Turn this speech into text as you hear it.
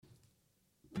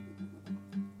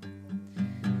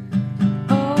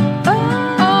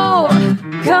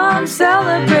Come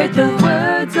celebrate the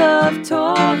words of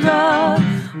Torah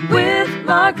with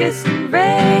Marcus and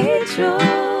Rachel,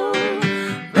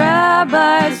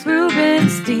 Rabbis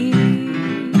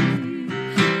Rubenstein.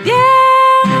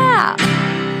 Yeah!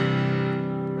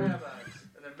 Rabbis,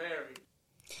 and they're married.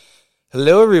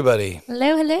 Hello, everybody.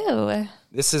 Hello, hello.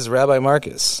 This is Rabbi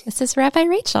Marcus. This is Rabbi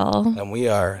Rachel. And we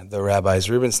are the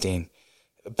Rabbis Rubenstein.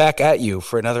 Back at you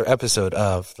for another episode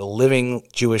of the Living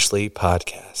Jewishly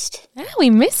podcast. Yeah, we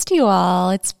missed you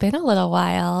all. It's been a little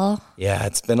while. Yeah,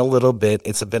 it's been a little bit.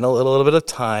 It's been a little bit of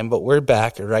time, but we're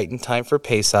back right in time for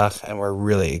Pesach, and we're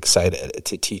really excited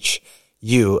to teach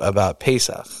you about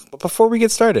Pesach. But before we get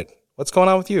started, what's going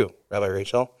on with you, Rabbi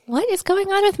Rachel? What is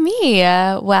going on with me?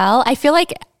 Well, I feel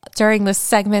like during this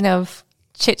segment of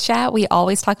chit chat, we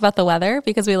always talk about the weather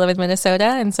because we live in Minnesota,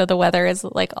 and so the weather is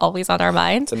like always on our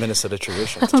mind. It's a Minnesota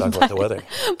tradition to talk about the weather.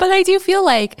 But I do feel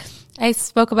like I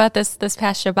spoke about this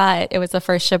past Shabbat. It was the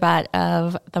first Shabbat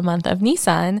of the month of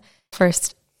Nisan,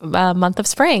 first month of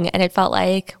spring, and it felt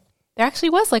like there actually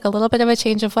was like a little bit of a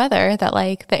change of weather, that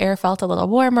like the air felt a little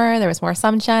warmer, there was more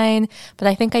sunshine, but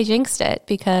I think I jinxed it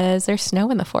because there's snow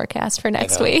in the forecast for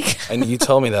next week. And you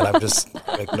told me that. I'm just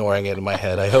ignoring it in my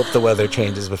head. I hope the weather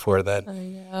changes before then.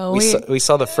 I know. We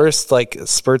saw the first like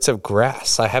spurts of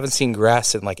grass. I haven't seen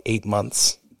grass in like 8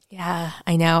 months. Yeah,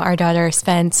 I know. Our daughter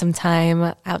spent some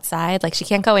time outside. Like she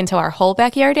can't go into our whole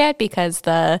backyard yet because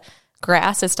the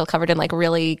grass is still covered in like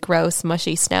really gross,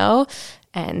 mushy snow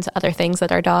and other things that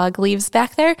our dog leaves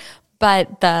back there.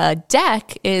 But the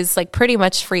deck is like pretty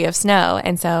much free of snow.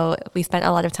 And so we spent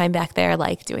a lot of time back there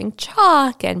like doing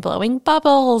chalk and blowing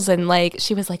bubbles. And like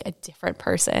she was like a different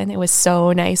person. It was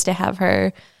so nice to have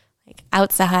her like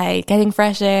outside getting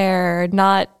fresh air,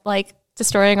 not like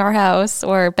destroying our house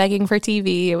or begging for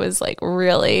TV. It was like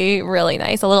really, really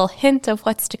nice. A little hint of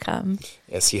what's to come.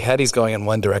 Yeah, see, Hattie's going in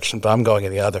one direction, but I'm going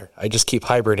in the other. I just keep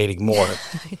hibernating more.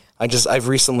 I've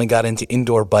recently got into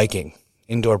indoor biking.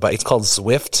 It's called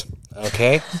Zwift,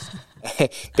 okay?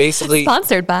 Basically,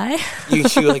 Sponsored by. you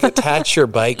like attach your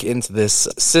bike into this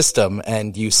system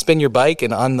and you spin your bike,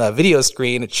 and on the video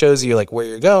screen it shows you like where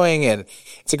you're going, and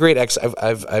it's a great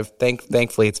exercise.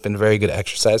 Thankfully it's been very good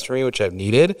exercise for me, which I've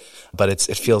needed, but it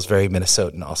feels very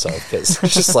Minnesotan also because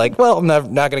it's just like, well, I'm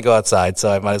not going to go outside,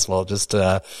 so I might as well just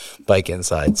bike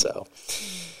inside. So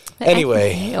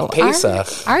anyway,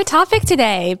 Pesach. Our topic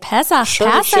today, Pesach, Sure,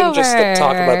 Passover. we shouldn't just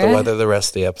talk about the weather the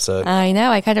rest of the episode. I know,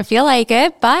 I kind of feel like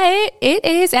it, but it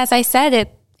is, as I said,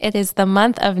 it is the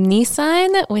month of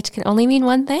Nisan, which can only mean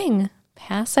one thing.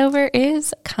 Passover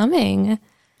is coming.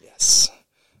 Yes.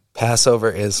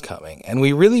 Passover is coming. And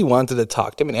we really wanted to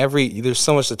talk, there's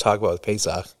so much to talk about with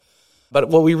Pesach. But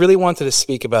what we really wanted to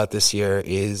speak about this year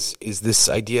is this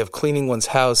idea of cleaning one's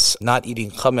house, not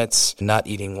eating chametz,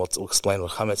 we'll explain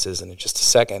what chametz is in just a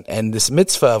second, and this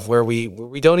mitzvah of where we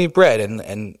don't eat bread.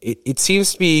 And it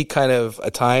seems to be kind of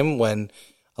a time when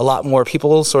a lot more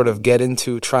people sort of get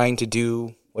into trying to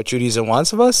do what Judaism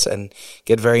wants of us and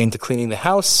get very into cleaning the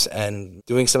house and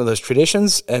doing some of those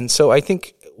traditions. And so I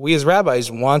think we as rabbis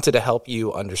wanted to help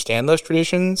you understand those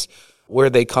traditions, where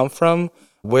they come from,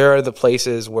 where are the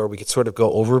places where we could sort of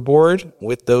go overboard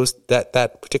with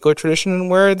that particular tradition, and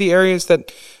where are the areas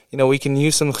that, we can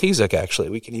use some chizuk, actually.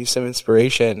 We can use some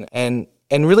inspiration. And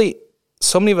really,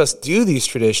 so many of us do these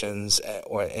traditions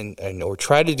or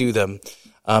try to do them,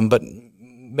 but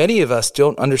many of us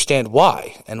don't understand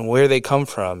why and where they come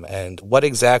from and what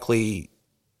exactly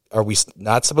are we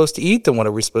not supposed to eat, and what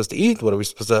are we supposed to eat? What are we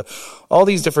supposed to... All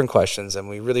these different questions, and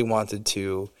we really wanted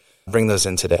to bring those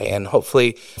in today. And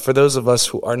hopefully, for those of us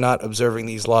who are not observing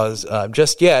these laws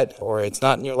just yet, or it's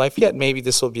not in your life yet, maybe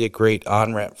this will be a great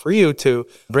on-ramp for you to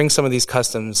bring some of these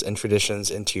customs and traditions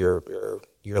into your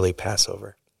yearly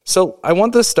Passover. So I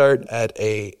want to start at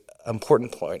a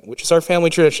important point, which is our family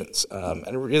traditions,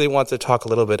 and really want to talk a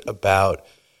little bit about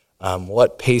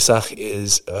what Pesach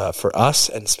is for us,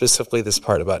 and specifically this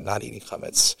part about not eating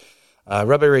chametz.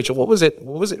 Rabbi Rachel, what was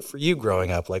it for you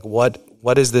growing up? Like,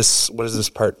 what is this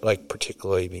part like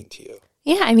particularly mean to you?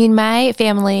 Yeah, I mean, my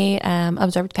family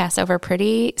observed Passover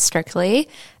pretty strictly.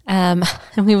 And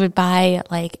we would buy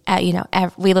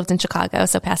we lived in Chicago,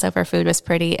 so Passover food was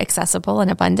pretty accessible and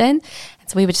abundant. And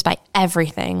so we would just buy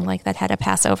everything like that had a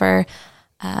Passover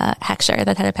hechsher,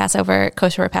 that had a Passover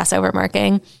kosher or Passover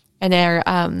marking. And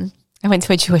I went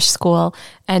to a Jewish school,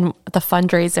 and the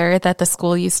fundraiser that the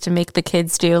school used to make the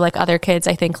kids do, like other kids,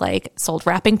 I think like sold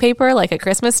wrapping paper, like at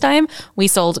Christmas time. We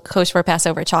sold kosher for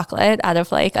Passover chocolate out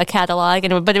of like a catalog.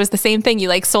 But it was the same thing. You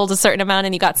like sold a certain amount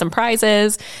and you got some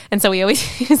prizes. And so we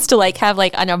always used to like have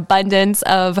like an abundance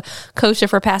of kosher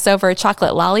for Passover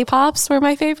chocolate lollipops were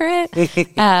my favorite.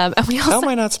 And we also, how am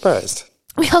I not surprised?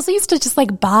 We also used to just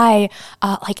like buy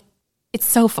it's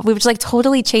so fun. We would just like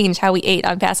totally change how we ate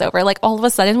on Passover. Like all of a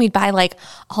sudden we'd buy like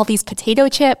all these potato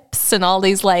chips and all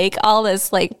this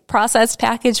processed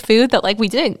packaged food that like we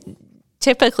didn't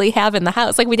typically have in the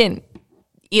house. Like we didn't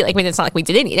eat, like it's not like we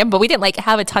didn't eat them, but we didn't like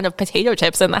have a ton of potato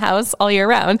chips in the house all year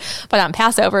round. But on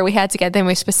Passover we had to get them.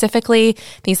 We specifically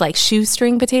these like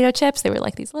shoestring potato chips. They were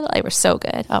like these little, they were so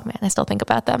good. Oh man, I still think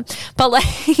about them. But like,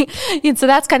 so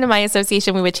that's kind of my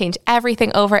association. We would change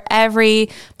everything over. Every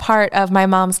part of my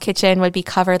mom's kitchen would be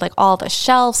covered. Like all the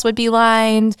shelves would be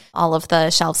lined. All of the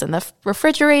shelves in the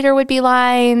refrigerator would be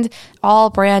lined. All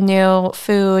brand new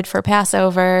food for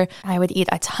Passover. I would eat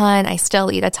a ton. I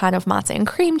still eat a ton of matzah and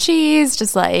cream cheese.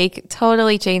 Just like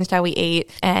totally changed how we ate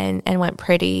and went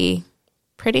pretty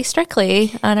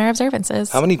strictly on our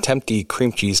observances. How many Tempty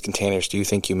cream cheese containers do you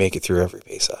think you make it through every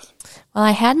Pesach? Well,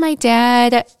 I had my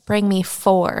dad bring me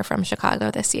 4 from Chicago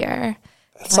this year.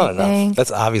 That's not enough. That's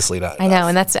obviously not enough. I know,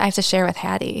 and I have to share with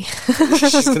Hattie.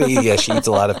 She's gonna eat. Yeah, she eats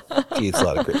a lot of cream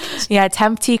cheese. Yeah,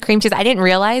 Tempty cream cheese. I didn't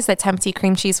realize that Tempty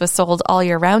cream cheese was sold all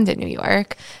year round in New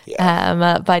York.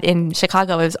 Yeah. But in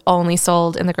Chicago, it was only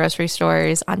sold in the grocery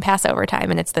stores on Passover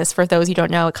time. And it's this, for those who don't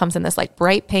know, it comes in this like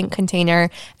bright pink container,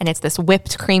 and it's this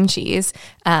whipped cream cheese.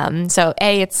 So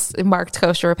A, it's marked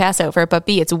kosher or Passover, but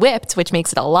B, it's whipped, which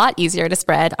makes it a lot easier to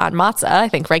spread on matzah. I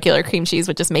think regular cream cheese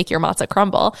would just make your matzah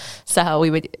crumble. So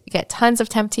we would get tons of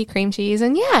Tempty cream cheese.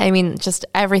 And yeah, I mean, just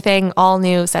everything, all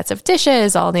new sets of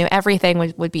dishes, all new,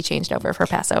 everything would be changed over for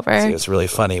Passover. See, it's really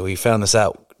funny. We found this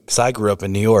out because I grew up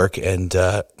in New York, and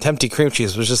Tempty cream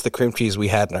cheese was just the cream cheese we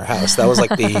had in our house. That was like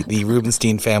the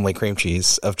Rubenstein family cream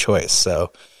cheese of choice.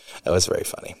 So that was very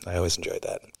funny. I always enjoyed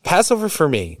that. Passover for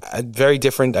me, very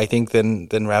different, I think, than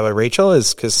Rabbi Rachel,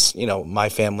 is because, my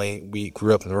family, we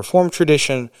grew up in the Reform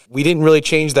tradition. We didn't really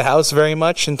change the house very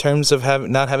much in terms of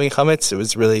not having chametz. It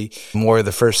was really more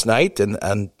the first night, and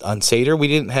on Seder, we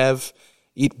didn't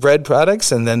eat bread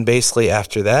products, and then basically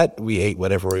after that we ate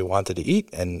whatever we wanted to eat,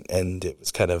 and it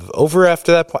was kind of over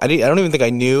after that point. I don't even think I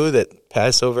knew that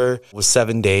Passover was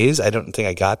 7 days. I don't think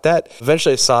I got that.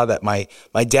 Eventually I saw that my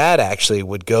dad actually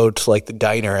would go to like the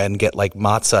diner and get like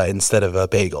matzah instead of a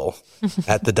bagel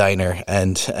at the diner,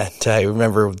 and I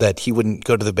remember that he wouldn't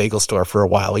go to the bagel store for a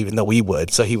while, even though we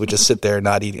would. So he would just sit there and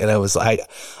not eat, and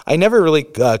I never really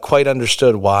quite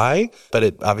understood why, but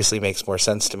it obviously makes more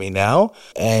sense to me now.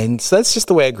 And so that's just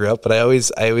the way I grew up. But I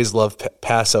always loved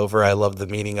Passover. I love the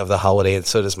meaning of the holiday, and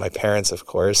so does my parents, of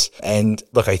course. And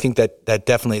look, I think that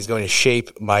definitely is going to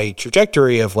shape my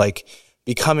trajectory of like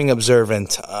becoming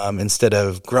observant instead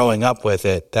of growing up with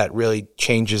it. That really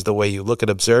changes the way you look at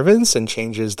observance and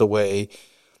changes the way,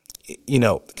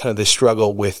 kind of the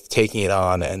struggle with taking it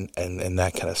on and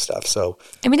that kind of stuff. So,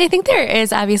 I mean, I think there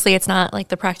is, obviously, it's not like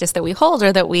the practice that we hold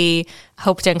or that we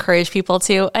hope to encourage people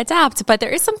to adopt, but there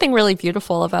is something really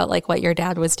beautiful about like what your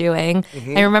dad was doing.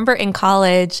 Mm-hmm. I remember in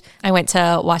college, I went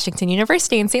to Washington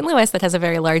University in St. Louis that has a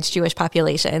very large Jewish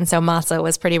population. So matzah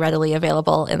was pretty readily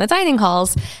available in the dining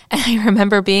halls. And I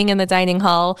remember being in the dining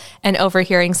hall and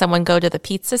overhearing someone go to the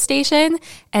pizza station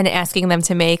and asking them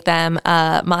to make them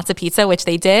matzah pizza, which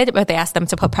they did, but they asked them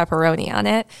to put pepperoni on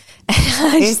it.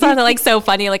 I just found it like so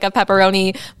funny, like a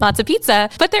pepperoni matzah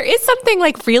pizza. But there is something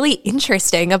like really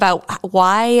interesting about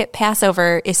why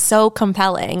Passover is so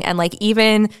compelling. And like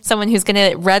even someone who's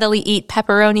going to readily eat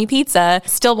pepperoni pizza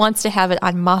still wants to have it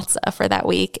on matzah for that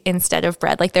week instead of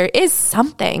bread. Like there is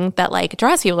something that like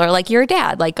draws people, or like your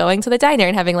dad, like going to the diner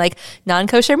and having like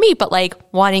non-kosher meat, but like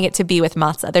wanting it to be with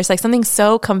matzah. There's like something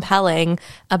so compelling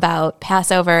about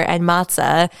Passover and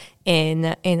matzah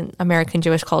in American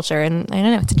Jewish culture, and I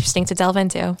don't know, it's interesting to delve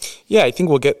into. Yeah, I think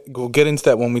we'll get into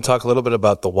that when we talk a little bit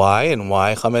about the why and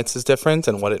why chametz is different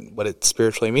and what it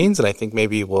spiritually means, and I think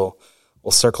maybe we'll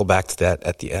circle back to that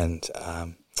at the end.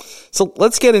 So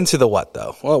let's get into the what,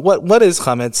 though. Well, what is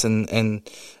chametz, and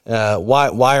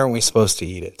why aren't we supposed to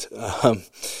eat it?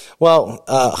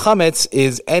 Chametz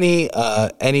is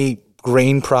any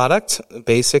grain product,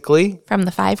 basically. From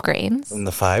the 5 grains. And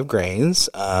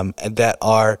that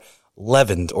are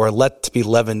leavened or let to be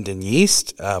leavened in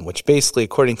yeast, which basically,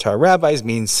 according to our rabbis,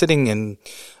 means sitting in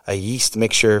a yeast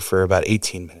mixture for about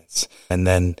 18 minutes. And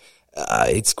then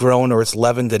it's grown or it's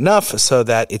leavened enough so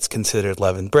that it's considered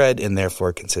leavened bread and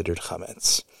therefore considered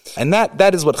chametz. And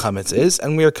that is what chametz is.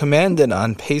 And we are commanded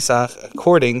on Pesach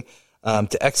according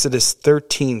to Exodus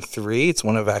 13:3. It's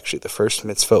one of actually the first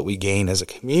mitzvot we gain as a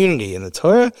community in the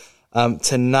Torah,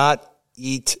 to not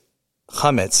eat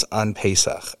chametz on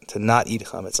Pesach. To not eat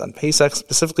chametz on Pesach,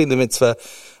 specifically the mitzvah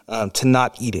to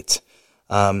not eat it.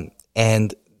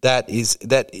 And that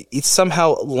it's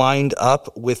somehow lined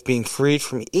up with being freed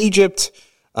from Egypt.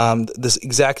 This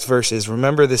exact verse is,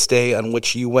 remember this day on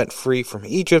which you went free from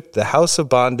Egypt, the house of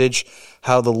bondage,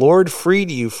 how the Lord freed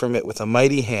you from it with a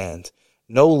mighty hand.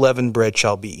 No leavened bread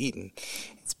shall be eaten.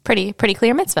 It's pretty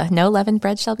clear mitzvah. No leavened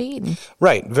bread shall be eaten.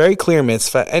 Right, very clear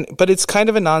mitzvah, but it's kind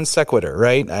of a non sequitur,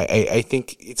 right? I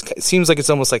think it seems like it's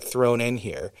almost like thrown in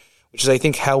here, which is, I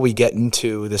think, how we get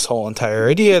into this whole entire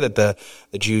idea that the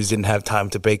Jews didn't have time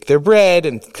to bake their bread,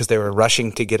 and because they were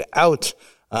rushing to get out,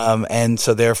 and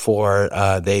so therefore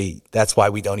that's why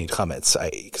we don't eat chametz.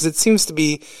 Because it seems to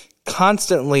be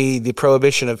constantly the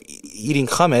prohibition of eating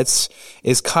chametz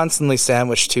is constantly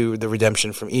sandwiched to the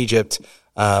redemption from Egypt,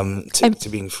 to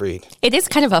being freed. It is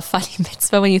kind of a funny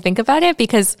mitzvah when you think about it,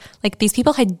 because like these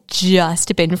people had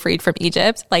just been freed from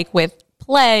Egypt, like with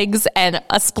plagues and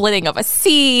a splitting of a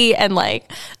sea and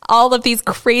like all of these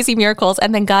crazy miracles,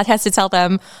 and then God has to tell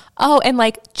them, oh, and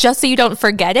like just so you don't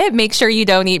forget it, make sure you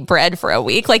don't eat bread for a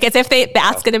week, like as if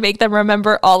that's going to make them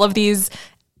remember all of these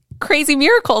crazy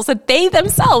miracles that they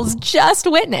themselves just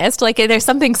witnessed. Like there's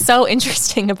something so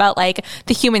interesting about like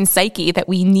the human psyche that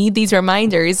we need these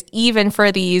reminders even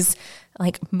for these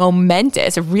like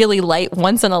momentous, really light,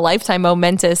 once in a lifetime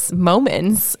momentous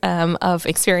moments of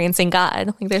experiencing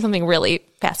God. Like there's something really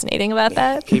fascinating about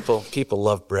that. People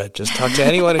love bread. Just talk to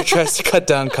anyone who tries to cut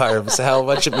down carbs, how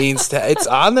much it means it's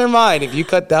on their mind if you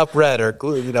cut out bread or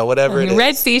gluten, whatever it is.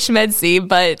 Red sea, schmed sea,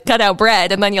 but cut out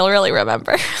bread and then you'll really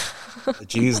remember. The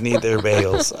Jews need their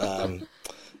bagels.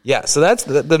 So that's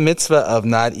the mitzvah of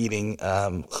not eating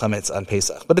chametz on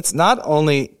Pesach. But it's not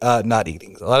only not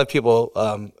eating. A lot of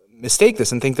people mistake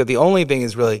this and think that the only thing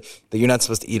is really that you're not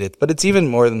supposed to eat it. But it's even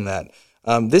more than that.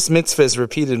 This mitzvah is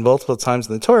repeated multiple times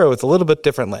in the Torah with a little bit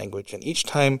different language. And each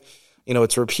time,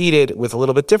 it's repeated with a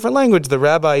little bit different language, the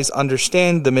rabbis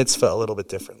understand the mitzvah a little bit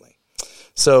differently.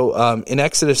 So in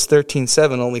Exodus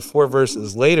 13:7, only 4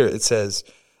 verses later, it says,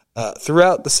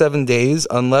 throughout the 7 days,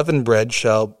 unleavened bread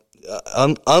shall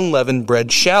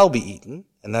be eaten,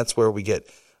 and that's where we get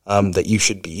that you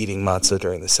should be eating matzah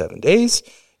during the 7 days.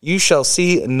 You shall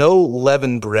see no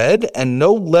leavened bread, and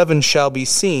no leaven shall be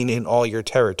seen in all your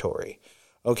territory.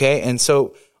 Okay, and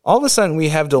so all of a sudden we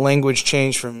have the language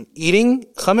change from eating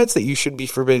chametz, that you should be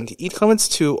forbidden to eat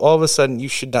chametz, to all of a sudden you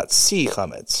should not see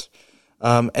chametz,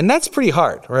 and that's pretty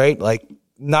hard, right? Like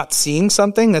not seeing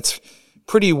something, that's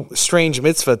pretty strange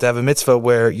mitzvah to have a mitzvah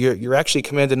where you're actually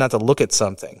commanded not to look at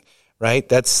something, right?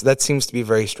 That seems to be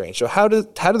very strange. So how do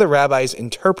the rabbis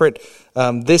interpret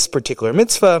this particular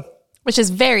mitzvah? Which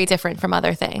is very different from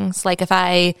other things. Like if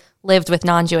I lived with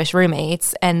non-Jewish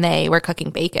roommates and they were cooking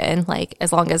bacon, like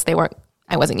as long as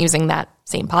I wasn't using that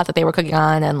same pot that they were cooking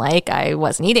on and like I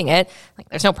wasn't eating it, like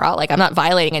there's no problem. Like I'm not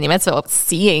violating any mitzvah of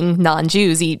seeing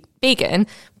non-Jews eat bacon.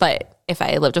 But if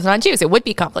I lived with non-Jews, it would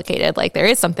be complicated. Like there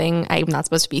is something I'm not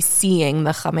supposed to be seeing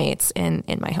the chametz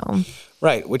in my home.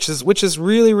 Right, which is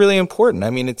really, really important. I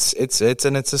mean, it's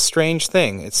a strange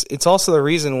thing. It's also the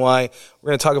reason why we're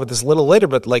going to talk about this a little later.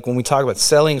 But like when we talk about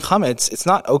selling chametz, it's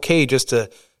not okay just to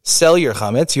sell your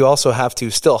chametz. You also have to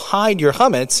still hide your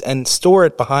chametz and store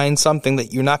it behind something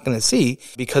that you're not going to see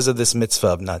because of this mitzvah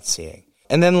of not seeing.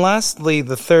 And then lastly,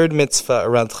 the third mitzvah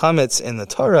around chametz in the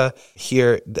Torah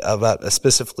here about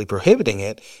specifically prohibiting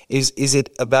it is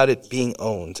it about it being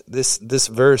owned. This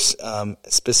verse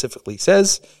specifically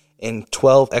says in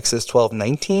Exodus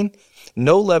 12:19,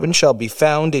 no leaven shall be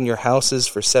found in your houses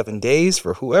for 7 days,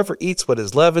 for whoever eats what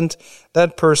is leavened,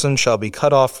 that person shall be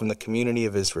cut off from the community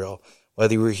of Israel,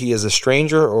 whether he is a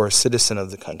stranger or a citizen of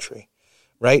the country.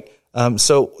 Right?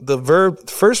 So the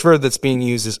first verb that's being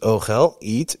used is ochel,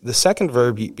 eat. The second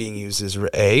verb being used is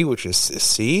re'eh, which is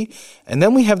see. And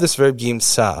then we have this verb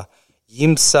yimsa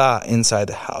inside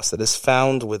the house, that is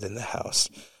found within the house.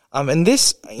 And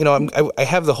this, I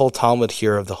have the whole Talmud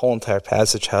here of the whole entire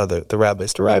passage, how the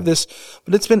rabbis derive this,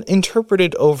 but it's been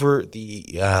interpreted over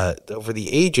the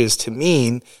ages to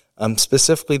mean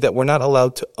specifically that we're not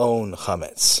allowed to own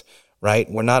chametz,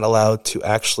 right? We're not allowed to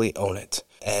actually own it.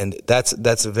 And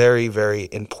that's a very, very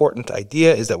important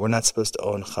idea, is that we're not supposed to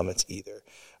own chametz either,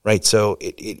 right? So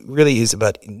it really is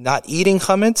about not eating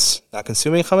chametz, not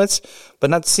consuming chametz, but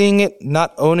not seeing it,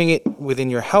 not owning it within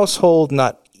your household,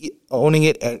 not owning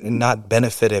it and not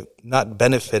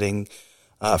benefiting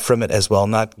from it as well,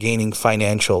 not gaining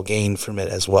financial gain from it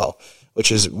as well.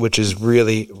 which is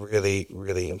really, really,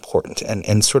 really important,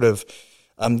 and sort of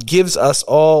gives us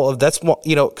all of that's,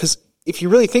 because if you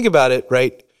really think about it,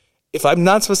 right? If I'm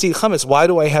not supposed to eat chametz, why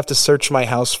do I have to search my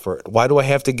house for it? Why do I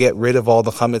have to get rid of all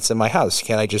the chametz in my house?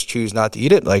 Can't I just choose not to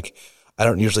eat it? Like, I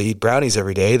don't usually eat brownies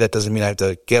every day. That doesn't mean I have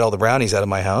to get all the brownies out of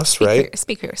my house, right?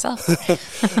 Speak for yourself.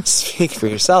 Speak for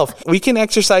yourself. We can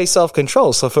exercise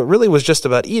self-control. So if it really was just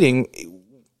about eating,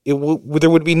 there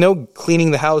would be no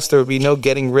cleaning the house. There would be no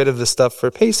getting rid of the stuff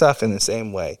for Pesach in the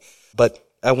same way. But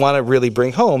I want to really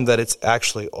bring home that it's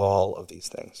actually all of these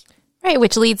things. Right,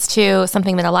 which leads to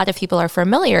something that a lot of people are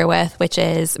familiar with, which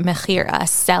is mechira,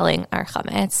 selling our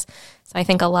chametz. So I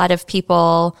think a lot of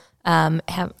people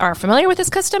are familiar with this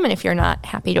custom, and if you're not,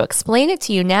 happy to explain it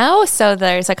to you now. So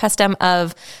there's a custom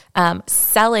of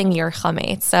selling your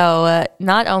chametz. So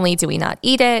not only do we not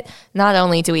eat it, not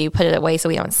only do we put it away so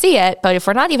we don't see it, but if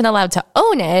we're not even allowed to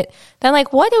own it, then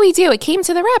like, what do we do? It came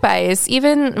to the rabbis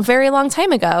even a very long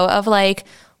time ago of like,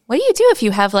 what do you do if you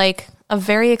have like a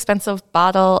very expensive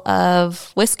bottle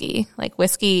of whiskey? Like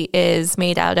whiskey is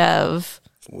made out of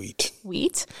wheat.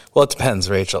 Well, it depends,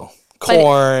 Rachel.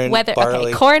 Corn, barley.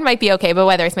 Okay, corn might be okay, but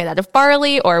whether it's made out of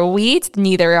barley or wheat,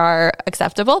 neither are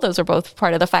acceptable. Those are both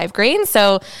part of the 5 grains.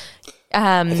 So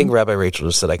I think Rabbi Rachel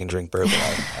just said I can drink bourbon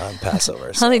on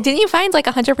Passover. So. Didn't you find like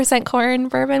 100% corn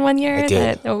bourbon one year? I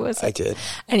did. I did.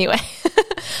 Anyway,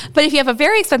 but if you have a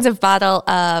very expensive bottle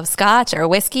of scotch or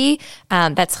whiskey,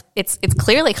 it's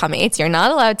clearly chametz. You're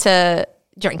not allowed to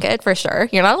drink it for sure.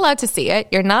 You're not allowed to see it.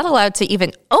 You're not allowed to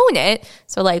even own it.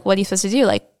 So like, what are you supposed to do?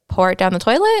 Like pour it down the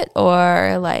toilet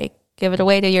or like give it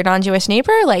away to your non-Jewish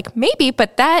neighbor? Like maybe,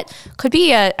 but that could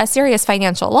be a serious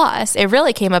financial loss. It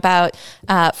really came about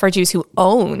for Jews who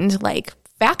owned like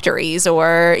factories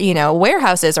or,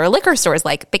 warehouses or liquor stores.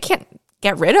 Like they can't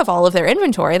get rid of all of their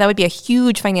inventory. That would be a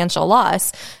huge financial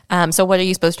loss. So what are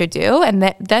you supposed to do?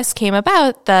 And this came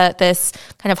about this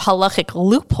kind of halachic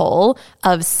loophole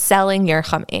of selling your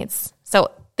chametz.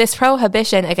 So this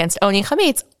prohibition against owning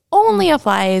chametz only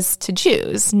applies to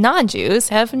Jews. Non-Jews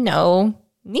have no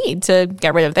need to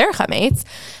get rid of their chametz.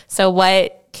 So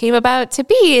what came about to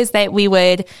be is that we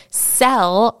would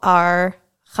sell our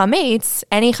chametz,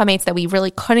 any chametz that we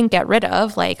really couldn't get rid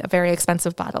of, like a very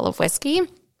expensive bottle of whiskey,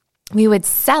 we would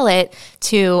sell it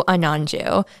to a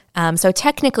non-Jew. So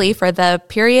technically for the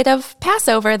period of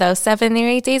Passover, those 7 or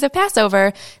 8 days of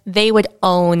Passover, they would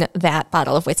own that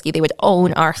bottle of whiskey. They would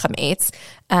own our chametz,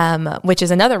 which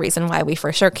is another reason why we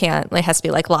for sure can't, it has to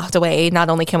be like locked away. Not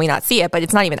only can we not see it, but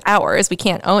it's not even ours. We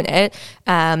can't own it.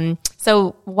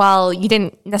 So while you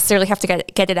didn't necessarily have to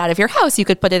get it out of your house, you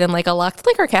could put it in like a locked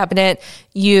liquor cabinet.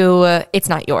 It's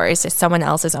not yours. If someone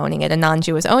else is owning it, a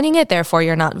non-Jew is owning it. Therefore,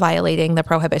 you're not violating the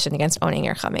prohibition against owning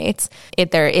your chametz.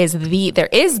 There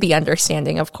is the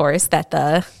understanding, of course, that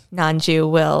the non-Jew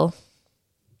will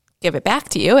give it back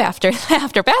to you after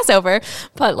Passover,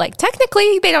 but like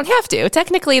technically they don't have to.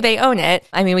 Technically they own it.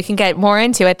 I mean, we can get more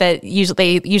into it that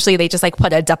usually they just like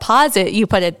put a deposit. You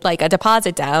put it like a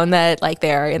deposit down that like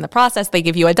they're in the process. They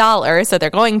give you $1, so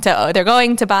they're going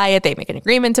to buy it. They make an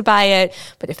agreement to buy it,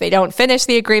 but if they don't finish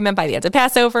the agreement by the end of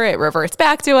Passover, it reverts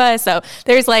back to us. So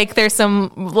there's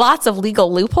some lots of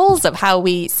legal loopholes of how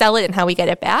we sell it and how we get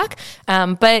it back.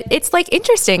 But it's like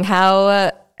interesting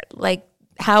how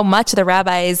much the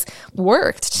rabbis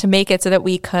worked to make it so that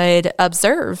we could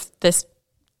observe this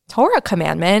Torah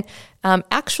commandment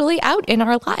actually out in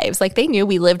our lives. Like they knew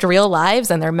we lived real lives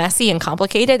and they're messy and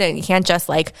complicated, and you can't just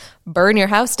like burn your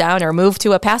house down or move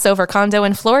to a Passover condo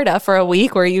in Florida for a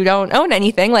week where you don't own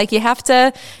anything. Like you have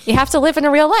to live in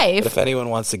a real life. But if anyone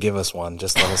wants to give us one,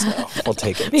 just let us know. We'll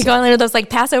take it. We go on one of those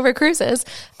like Passover cruises.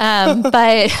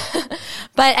 But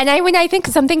I think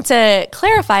something to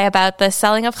clarify about the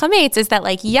selling of chametz is that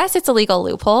like, yes, it's a legal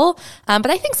loophole, but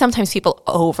I think sometimes people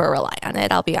over rely on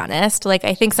it. I'll be honest. Like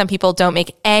I think some people don't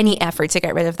make any effort to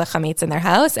get rid of the chametz in their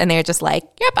house, and they're just like,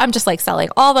 yep, I'm just like selling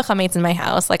all the chametz in my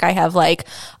house. Like I have like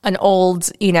an old,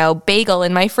 bagel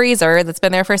in my freezer that's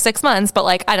been there for 6 months, but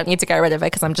like I don't need to get rid of it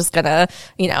because I'm just gonna,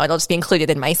 it'll just be included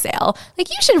in my sale. Like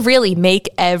you should really make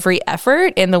every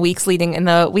effort in the weeks leading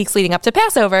up to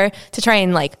Passover to try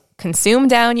and like consume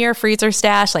down your freezer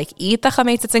stash, like eat the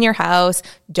chametz that's in your house,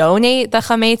 donate the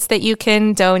chametz that you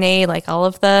can donate, like all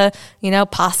of the,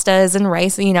 pastas and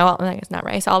rice, not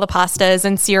rice, all the pastas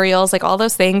and cereals, like all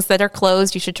those things that are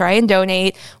closed, you should try and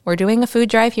donate. We're doing a food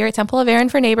drive here at Temple of Aaron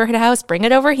for Neighborhood House. Bring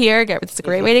it over here. It's a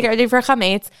great way to get ready for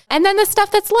chametz. And then the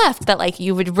stuff that's left that like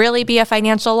you would really be a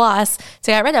financial loss to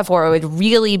get rid of, or it would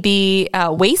really be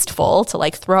wasteful to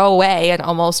like throw away an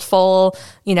almost full,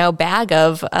 bag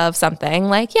of something,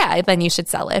 like, yeah, then you should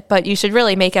sell it. But you should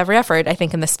really make every effort, I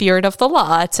think, in the spirit of the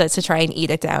law to try and eat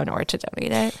it down or to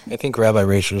donate it. I think Rabbi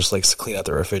Rachel just likes to clean out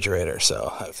the refrigerator,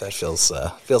 so that feels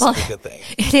like a good thing.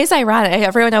 It is ironic.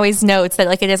 Everyone always notes that,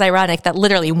 like, it is ironic that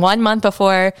literally 1 month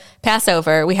before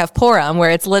Passover, we have Purim, where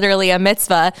it's literally a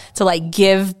mitzvah to, like,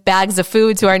 give bags of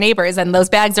food to our neighbors, and those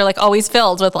bags are, like, always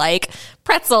filled with, like,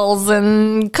 pretzels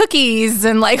and cookies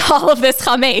and, like, all of this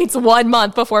chametz 1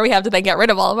 month before we have to then get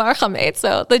rid of all of our chametz.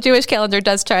 So the Jewish calendar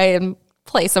does try and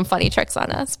play some funny tricks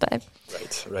on us. But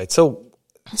Right. So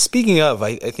speaking of,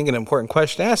 I think an important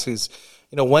question to ask is,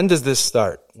 when does this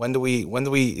start? When do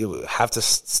we have to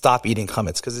stop eating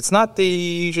chametz? Because it's not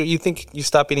you think you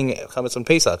stop eating chametz when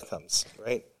Pesach comes,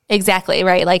 right? Exactly,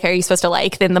 right? Like, are you supposed to,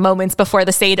 like, in the moments before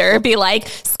the Seder, be, like,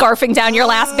 scarfing down your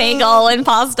last bagel and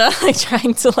pasta, like,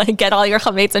 trying to, like, get all your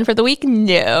chametz in for the week?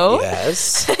 No.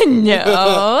 Yes.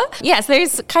 No. Yes,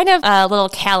 there's kind of a little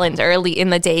calendar in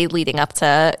the day leading up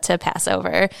to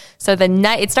Passover. So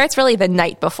it starts really the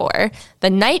night before. The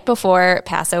night before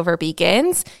Passover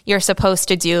begins, you're supposed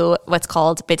to do what's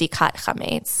called bidikat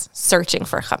chametz, searching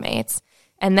for chametz.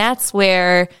 And that's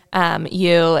where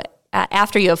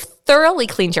after you have thoroughly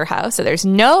cleaned your house, so there's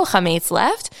no chametz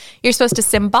left, you're supposed to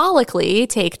symbolically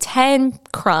take 10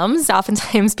 crumbs.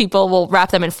 Oftentimes people will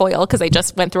wrap them in foil because they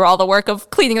just went through all the work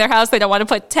of cleaning their house. They don't want to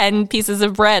put 10 pieces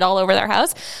of bread all over their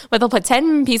house, but they'll put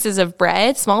 10 pieces of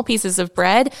bread, small pieces of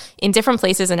bread, in different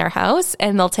places in their house,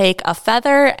 and they'll take a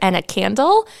feather and a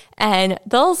candle, and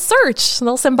they'll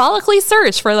symbolically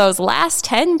search for those last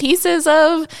 10 pieces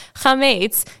of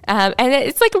chametz. And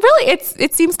it's like, really,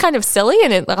 it seems kind of silly,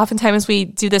 and oftentimes we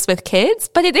do this with kids,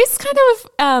 but it is kind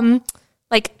of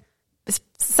like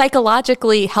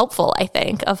psychologically helpful, I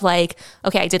think, of like,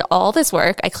 okay, I did all this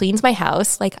work, I cleaned my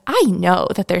house, like, I know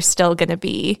that there's still going to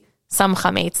be some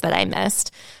chametz that I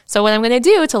missed. So what I'm going to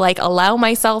do to, like, allow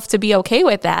myself to be okay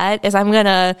with that is I'm going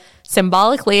to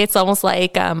symbolically, it's almost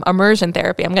like immersion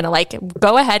therapy. I'm going to, like,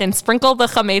 go ahead and sprinkle the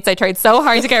chametz I tried so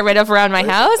hard to get rid of around my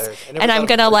house, and I'm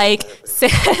going to,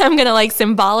 like,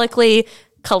 symbolically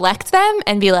collect them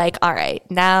and be like, all right,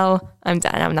 now I'm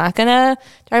done. I'm not going to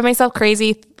drive myself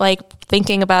crazy, like,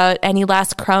 thinking about any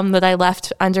last crumb that I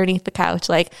left underneath the couch.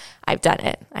 Like, I've done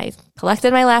it. I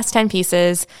collected my last 10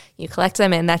 pieces. You collect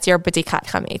them, and that's your bedikat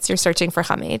chametz. You're searching for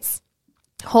chametz.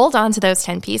 Hold on to those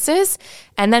 10 pieces,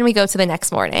 and then we go to the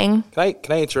next morning. Can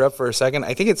I interrupt for a second?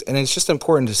 I think it's just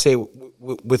important to say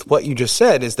with what you just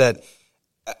said is that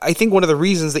I think one of the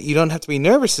reasons that you don't have to be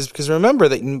nervous is because remember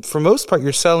that for most part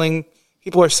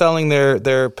people are selling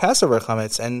their Passover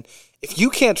chametz, and if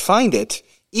you can't find it,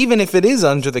 even if it is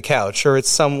under the couch or it's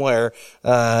somewhere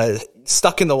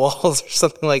stuck in the walls or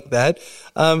something like that,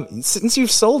 since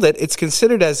you've sold it, it's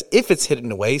considered as if it's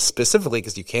hidden away specifically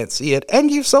because you can't see it,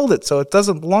 and you've sold it, so it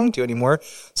doesn't belong to you anymore.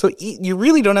 So you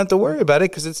really don't have to worry about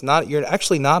it because you're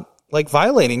actually not, like,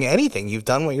 violating anything. You've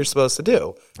done what you're supposed to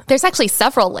do. There's actually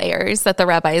several layers that the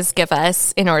rabbis give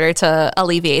us in order to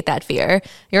alleviate that fear.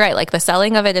 You're right, like, the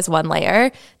selling of it is one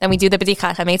layer. Then we do the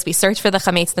bedikat chametz. We search for the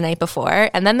chametz the night before.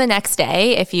 And then the next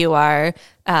day, if you are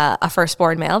a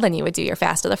firstborn male, then you would do your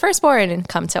fast of the firstborn and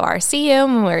come to our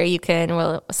siyum, where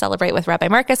we'll celebrate with Rabbi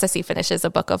Marcus as he finishes a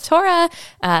book of Torah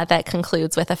that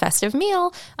concludes with a festive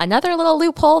meal. Another little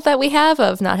loophole that we have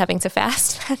of not having to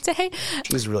fast that day.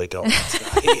 Jews really don't.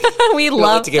 We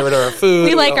love to get rid of our food.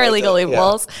 We like our legal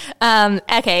loopholes. Yeah.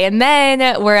 Okay, and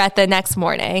then we're at the next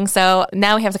morning. So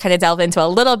now we have to kind of delve into a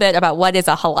little bit about what is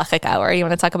a halachic hour. You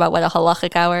want to talk about what a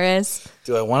halachic hour is?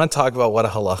 Do I want to talk about what a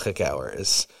halachic hour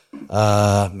is?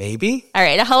 Maybe. All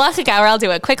right, a halachic hour, I'll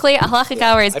do it quickly. A halachic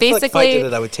hour is basically... Like if I did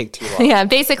it, I would take too long. Yeah,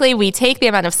 basically we take the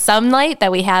amount of sunlight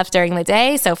that we have during the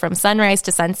day, so from sunrise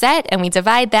to sunset, and we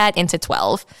divide that into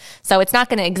 12. So it's not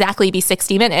going to exactly be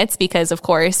 60 minutes because, of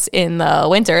course, in the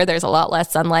winter, there's a lot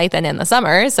less sunlight than in the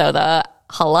summer, so the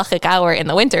halachic hour in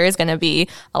the winter is going to be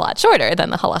a lot shorter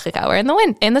than the halachic hour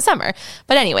in the summer.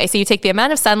 But anyway, so you take the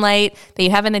amount of sunlight that you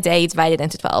have in the day, you divide it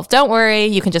into 12. Don't worry,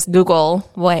 you can just Google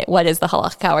what is the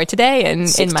halachic hour today in my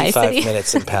city. 65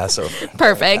 minutes in Passover.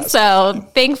 Perfect. So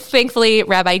thankfully,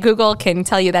 Rabbi Google can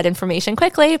tell you that information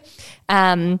quickly.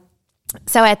 So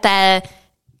at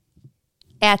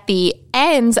the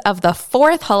end of the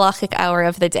fourth halachic hour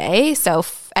of the day, so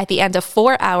at the end of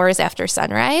 4 hours after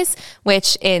sunrise,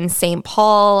 which in St.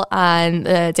 Paul on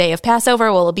the day of Passover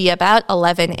will be about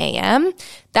 11 a.m.,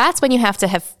 that's when you have to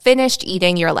have finished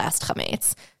eating your last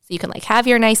chametz. So you can, like, have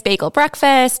your nice bagel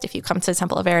breakfast. If you come to the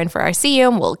Temple of Aaron for our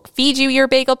siyum, we'll feed you your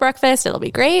bagel breakfast. It'll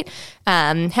be great.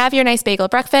 Have your nice bagel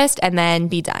breakfast and then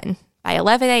be done. By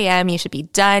 11 a.m., you should be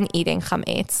done eating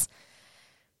chametz.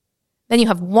 Then you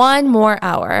have one more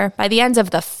hour. By the end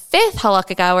of the 5th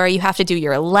halakhic hour, you have to do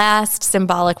your last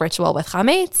symbolic ritual with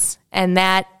chametz, and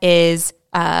that is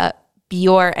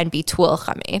bior and bitul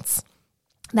chametz.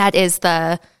 That is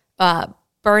the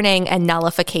burning and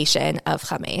nullification of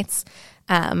chametz.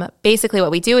 Basically,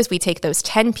 what we do is we take those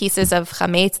 10 pieces of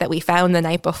chametz that we found the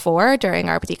night before during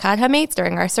our b'tikat chametz,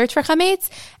 during our search for chametz,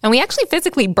 and we actually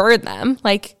physically burn them.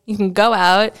 Like, you can go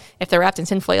out, if they're wrapped in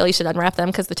tinfoil, you should unwrap them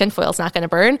because the tinfoil's not going to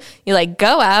burn. You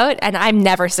go out, and I'm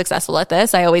never successful at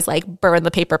this. I always burn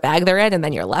the paper bag they're in, and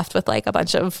then you're left with a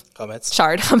bunch of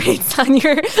charred chametz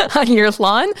on your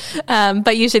lawn.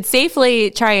 But you should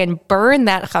safely try and burn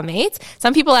that chametz.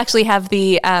 Some people actually have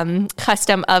the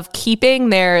custom of keeping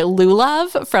their lulav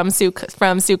from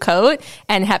Sukkot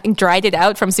and having dried it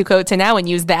out from Sukkot to now and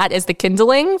use that as the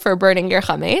kindling for burning your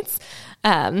chametz.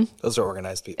 Those are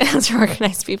organized people. Those are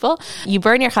organized people. You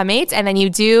burn your chametz, and then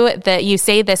you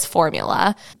say this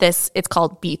formula. It's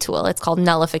called bitul. It's called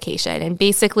nullification. And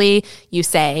basically you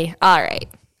say, all right,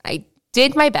 I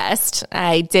did my best.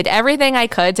 I did everything I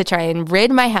could to try and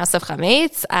rid my house of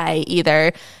chametz. I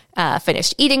either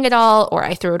finished eating it all, or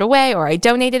I threw it away, or I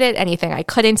donated it. Anything I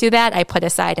couldn't do that, I put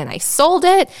aside and I sold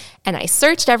it, and I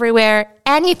searched everywhere.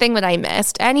 Anything that I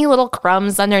missed, any little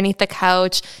crumbs underneath the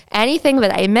couch, anything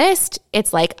that I missed,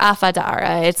 it's like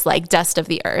afadara. It's like dust of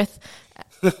the earth.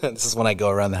 This is when I go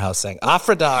around the house saying,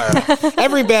 Afradar.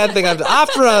 Every bad thing I've done,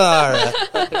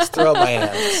 Afradar. Just throw up my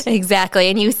hands. Exactly.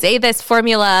 And you say this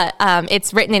formula,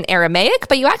 it's written in Aramaic,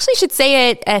 but you actually should say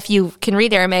it, if you can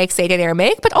read Aramaic, say it in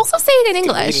Aramaic, but also say it in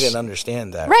English. You can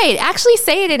understand that. Right. Actually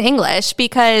say it in English,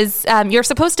 because you're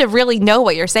supposed to really know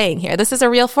what you're saying here. This is a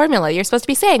real formula. You're supposed to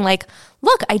be saying,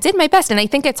 look, I did my best. And I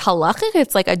think it's halakhic.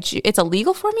 It's a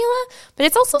legal formula, but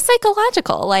it's also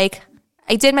psychological.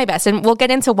 I did my best. And we'll get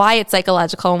into why it's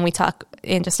psychological when we talk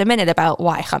in just a minute about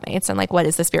why chametz and what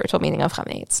is the spiritual meaning of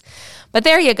chametz. But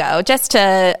there you go. Just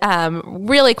to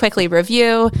really quickly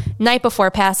review, night before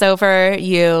Passover,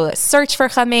 you search for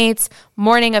chametz.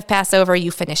 Morning of Passover,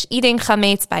 you finish eating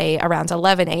chametz by around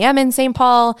 11 a.m. in St.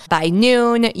 Paul. By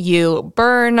noon, you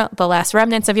burn the last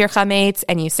remnants of your chametz,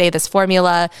 and you say this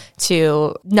formula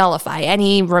to nullify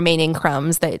any remaining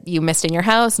crumbs that you missed in your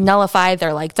house. Nullify,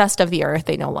 they're like dust of the earth.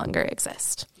 They no longer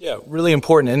exist. Yeah, really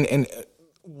important. And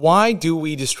why do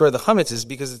we destroy the chametz is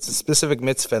because it's a specific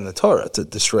mitzvah in the Torah to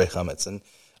destroy chametz. And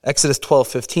Exodus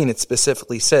 12:15, it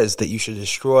specifically says that you should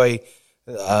destroy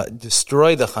the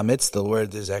chametz. The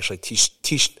word is actually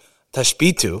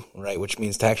tashbitu, right, which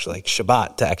means to actually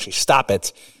Shabbat, to actually stop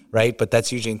it, right? But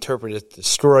that's usually interpreted to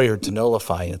destroy or to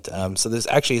nullify it. So there's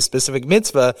actually a specific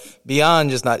mitzvah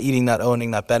beyond just not eating, not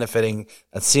owning, not benefiting,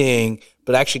 not seeing,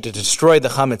 but actually to destroy the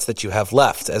chametz that you have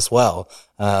left as well.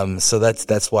 So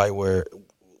that's why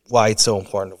it's so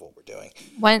important of what we're doing.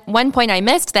 One point I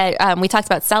missed that we talked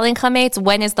about selling chametz.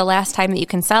 When is the last time that you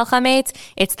can sell chametz?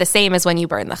 It's the same as when you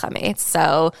burn the chametz.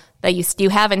 So that you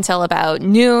have until about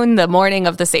noon the morning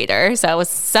of the Seder. So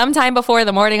sometime before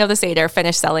the morning of the Seder,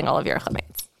 finish selling all of your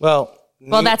chametz. Well,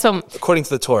 that's according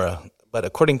to the Torah, but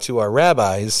according to our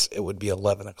rabbis, it would be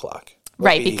 11 o'clock.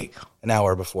 Right. An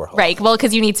hour before. Right. Well,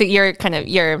 because you need to,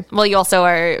 you also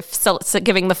are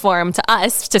giving the form to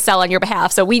us to sell on your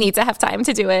behalf. So we need to have time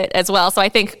to do it as well. So I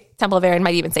think Temple of Aaron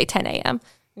might even say 10 a.m.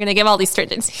 We're going to give all these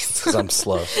stringencies. Because I'm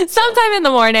slow. Sometime in the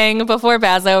morning before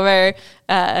Passover,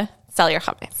 sell your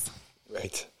chametz.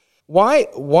 Right.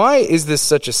 Why is this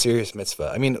such a serious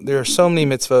mitzvah? I mean, there are so many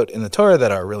mitzvot in the Torah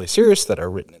that are really serious, that are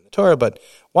written in the Torah, but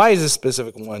why is this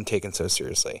specific one taken so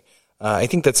seriously? I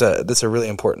think that's a really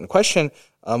important question.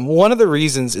 One of the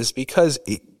reasons is because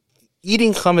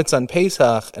eating chametz on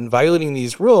Pesach and violating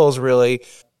these rules, really,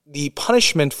 the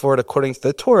punishment for it, according to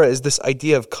the Torah, is this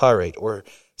idea of karet, or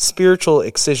spiritual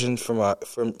excision from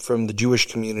the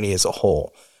Jewish community as a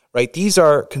whole. Right? These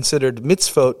are considered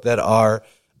mitzvot that are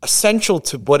essential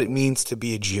to what it means to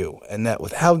be a Jew, and that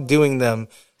without doing them,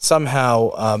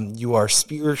 somehow you are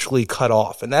spiritually cut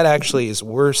off. And that actually is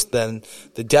worse than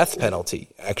the death penalty,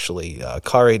 actually.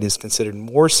 Karet is considered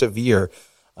more severe,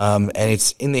 and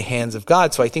it's in the hands of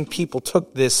God. So I think people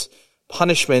took this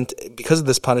punishment, because of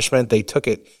this punishment, they took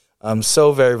it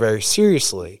so very, very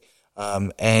seriously.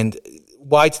 And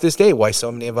why to this day, why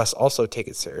so many of us also take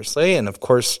it seriously. And of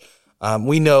course,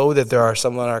 we know that there are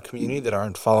some in our community that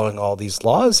aren't following all these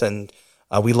laws, and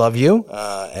we love you,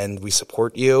 and we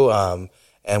support you,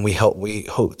 and we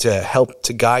hope to help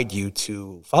to guide you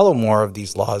to follow more of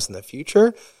these laws in the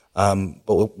future,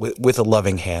 but with a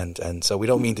loving hand. And so we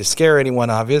don't mean to scare anyone,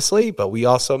 obviously, but we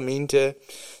also mean to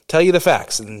tell you the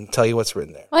facts and tell you what's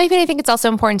written there. Well, I think it's also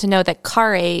important to know that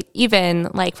karet, even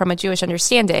like from a Jewish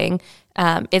understanding,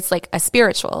 it's like a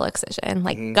spiritual excision.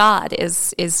 Like God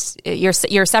is you're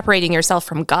separating yourself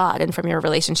from God and from your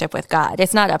relationship with God.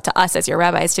 It's not up to us as your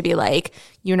rabbis to be like,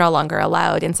 you're no longer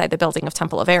allowed inside the building of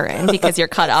Temple of Aaron because you're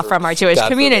cut off from our Jewish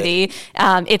community.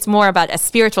 It's more about a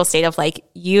spiritual state of like,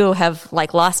 you have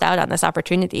like lost out on this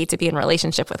opportunity to be in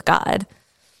relationship with God.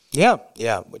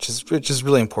 Yeah, which is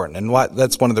really important, and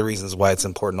that's one of the reasons why it's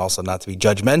important also not to be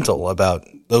judgmental about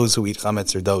those who eat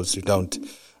chametz or those who don't.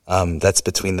 That's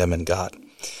between them and God,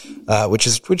 which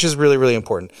is really, really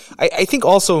important. I think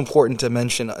also important to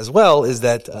mention as well is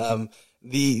that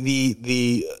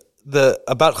the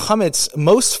about chametz,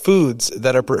 most foods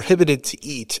that are prohibited to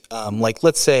eat, like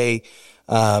let's say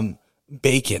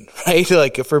bacon, right?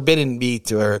 Like a forbidden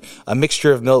meat or a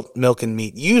mixture of milk and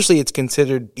meat. Usually it's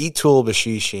considered bitul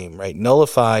b'shishim, right?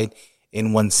 Nullified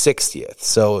in 1/60th.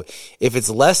 So if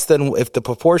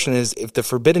the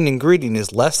forbidden ingredient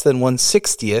is less than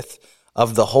 1/60th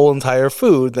of the whole entire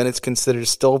food, then it's considered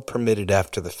still permitted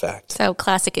after the fact. So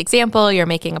classic example, you're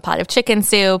making a pot of chicken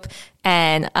soup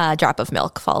and a drop of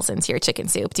milk falls into your chicken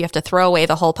soup. Do you have to throw away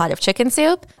the whole pot of chicken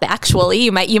soup? Actually,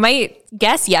 you might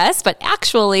guess yes, but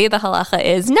actually the halacha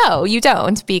is no, you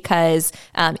don't, because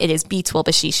it is bitul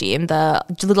b'shishim.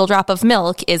 The little drop of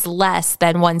milk is less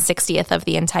than 1/60th of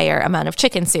the entire amount of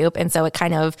chicken soup, and so it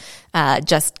kind of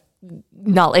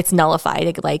it's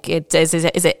nullified. Like it is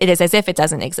as if it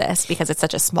doesn't exist because it's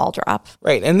such a small drop.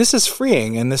 Right, and this is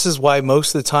freeing, and this is why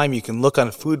most of the time you can look on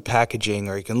food packaging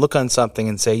or you can look on something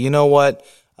and say, you know what,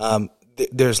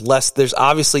 there's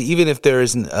obviously, even if there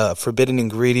isn't a forbidden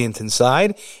ingredient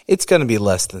inside, it's going to be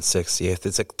less than 60th.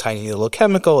 It's a tiny little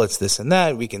chemical, it's this and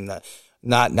that. We can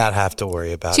not have to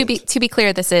worry about it. To be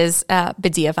clear, this is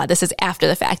b'diavad. This is after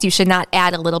the fact. You should not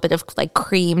add a little bit of like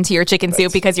cream to your chicken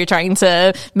soup because you're trying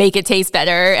to make it taste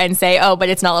better and say, oh, but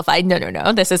it's nullified.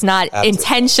 No. This is not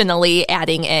intentionally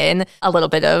adding in a little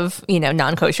bit of,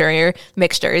 non-kosher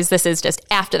mixtures. This is just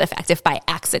after the fact, if by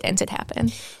accident it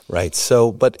happened. Right.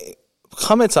 So, but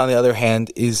chametz, on the other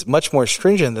hand, is much more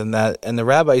stringent than that. And the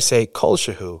rabbis say, kol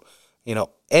shehu,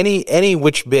 any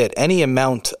which bit, any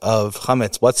amount of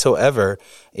chametz whatsoever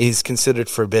is considered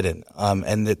forbidden.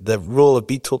 And the rule of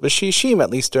bitul b'shishim, at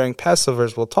least during Passover,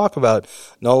 as we'll talk about,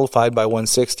 nullified by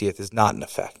 1/60th, is not in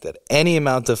effect. That any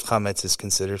amount of chametz is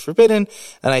considered forbidden.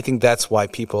 And I think that's why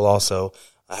people also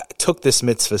took this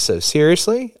mitzvah so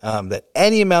seriously, that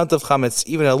any amount of chametz,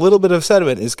 even a little bit of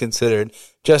sediment, is considered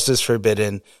just as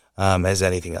forbidden as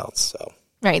anything else. So.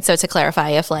 Right. So to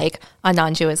clarify, if like a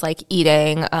non-Jew is like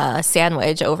eating a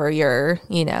sandwich over your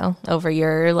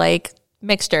like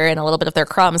mixture and a little bit of their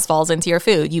crumbs falls into your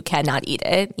food, you cannot eat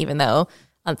it, even though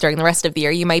during the rest of the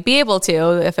year you might be able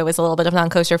to if it was a little bit of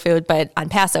non-kosher food. But on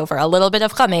Passover, a little bit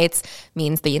of chametz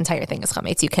means the entire thing is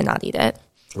chametz. You cannot eat it.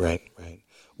 Right.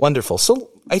 Wonderful. So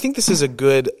I think this is a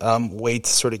good way to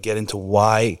sort of get into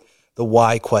the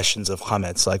why questions of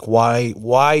chametz. Like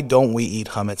why don't we eat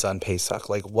chametz on Pesach?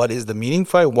 Like what is the meaning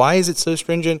for it? Why is it so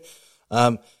stringent?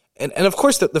 And of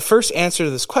course the first answer to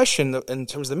this question in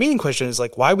terms of the meaning question is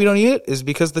like why we don't eat it is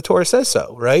because the Torah says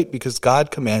so, right? Because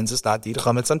God commands us not to eat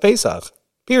chametz on Pesach.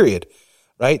 Period.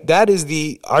 Right? That is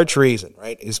the arch reason,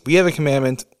 right? Is we have a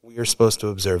commandment, we are supposed to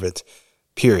observe it.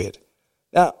 Period.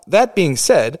 Now, that being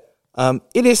said,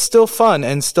 it is still fun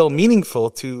and still meaningful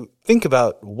to think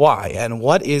about why and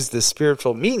what is the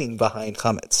spiritual meaning behind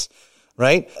chametz,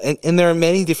 right? And there are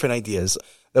many different ideas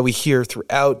that we hear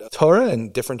throughout Torah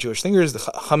and different Jewish thinkers, the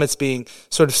chametz being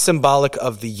sort of symbolic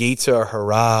of the yetzer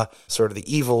hara, sort of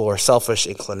the evil or selfish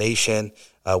inclination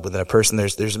within a person.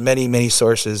 There's many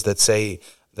sources that say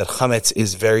that chametz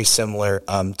is very similar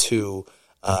to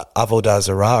avodah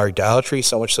zarah or idolatry,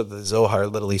 so much so that the Zohar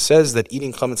literally says that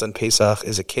eating chametz on Pesach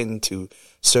is akin to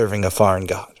serving a foreign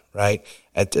god, right?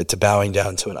 To bowing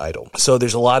down to an idol. So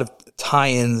there's a lot of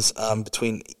tie-ins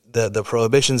between the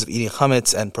prohibitions of eating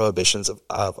chametz and prohibitions of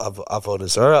avodah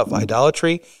zarah, of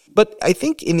idolatry. But I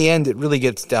think in the end it really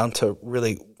gets down to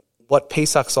really what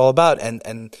Pesach's all about,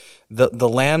 and the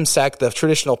lamb sack, the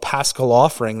traditional paschal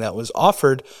offering that was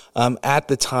offered at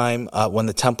the time when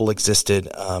the temple existed,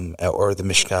 or the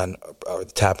Mishkan, or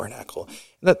the tabernacle.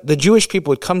 The Jewish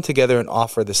people would come together and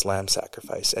offer this lamb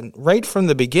sacrifice. And right from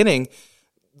the beginning,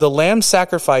 the lamb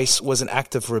sacrifice was an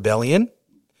act of rebellion.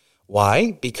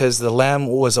 Why? Because the lamb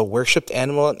was a worshipped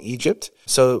animal in Egypt.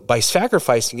 So by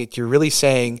sacrificing it, you're really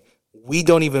saying, we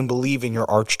don't even believe in your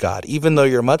arch God, even though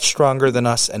you're much stronger than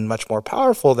us and much more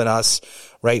powerful than us,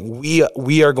 right?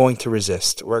 We are going to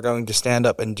resist. We're going to stand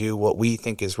up and do what we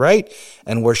think is right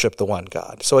and worship the one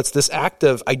God. So it's this act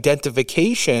of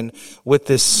identification with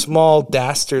this small,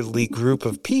 dastardly group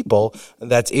of people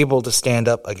that's able to stand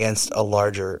up against a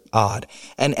larger odd.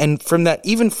 And from that,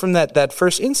 even from that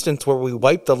first instance where we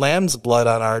wiped the lamb's blood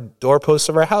on our doorposts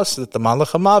of our house so that the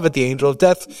Malach HaMavet, the angel of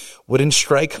death, wouldn't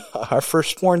strike our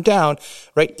firstborn down,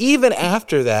 right? Even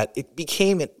after that, it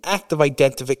became an act of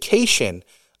identification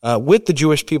with the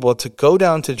Jewish people to go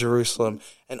down to Jerusalem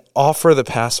and offer the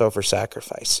Passover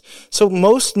sacrifice. So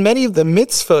many of the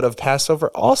mitzvot of Passover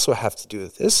also have to do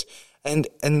with this. And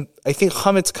I think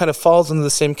chametz kind of falls into the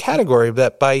same category,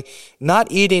 that by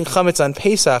not eating chametz on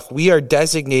Pesach, we are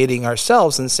designating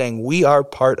ourselves and saying we are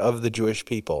part of the Jewish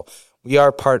people. We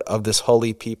are part of this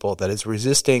holy people that is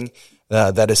resisting,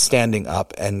 that is standing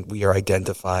up, and we are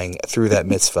identifying through that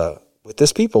mitzvah with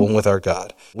this people and with our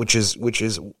God, which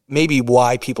is maybe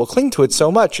why people cling to it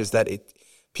so much, is that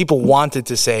people wanted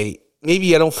to say,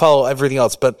 maybe I don't follow everything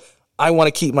else, but I want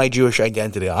to keep my Jewish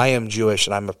identity. I am Jewish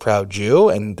and I'm a proud Jew,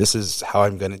 and this is how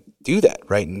I'm going to do that,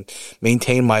 right? And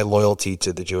maintain my loyalty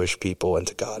to the Jewish people and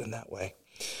to God in that way.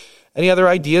 Any other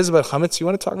ideas about chametz you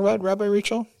want to talk about, Rabbi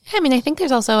Rachel? I mean, I think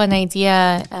there's also an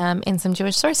idea in some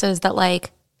Jewish sources that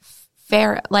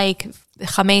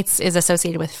chametz is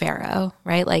associated with Pharaoh,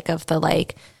 right? Like of the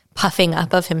puffing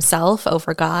up of himself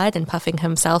over God and puffing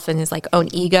himself in his own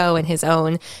ego and his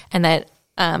own, and that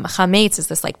chametz is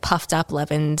this puffed up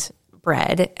leavened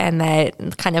bread, and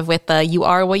that kind of with the you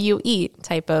are what you eat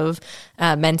type of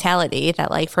mentality,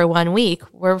 that for 1 week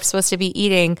we're supposed to be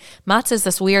eating matzah. Is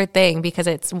this weird thing because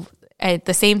it's at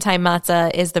the same time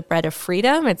matzah is the bread of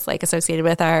freedom. It's associated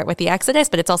with the Exodus,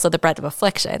 but it's also the bread of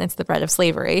affliction. It's the bread of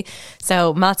slavery.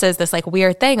 So matzah is this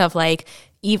weird thing of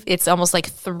it's almost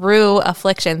through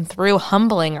affliction, through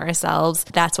humbling ourselves,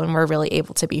 that's when we're really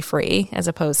able to be free, as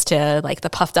opposed to the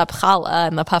puffed up challah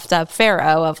and the puffed up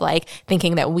Pharaoh of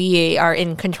thinking that we are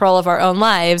in control of our own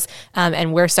lives,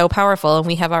 and we're so powerful and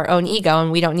we have our own ego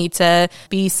and we don't need to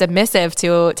be submissive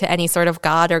to any sort of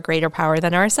God or greater power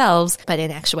than ourselves. But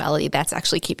in actuality, that's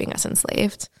actually keeping us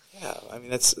enslaved. Yeah, I mean,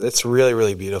 that's really,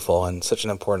 really beautiful and such an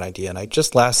important idea.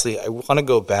 And lastly, I want to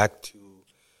go back to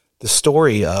the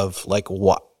story of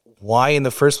why in the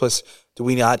first place do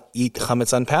we not eat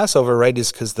chametz on Passover, right?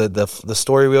 Is because the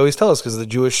story we always tell is because the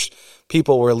Jewish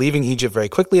people were leaving Egypt very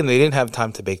quickly and they didn't have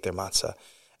time to bake their matzah.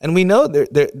 And we know they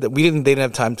didn't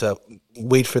have time to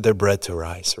wait for their bread to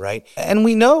rise, right? And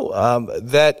we know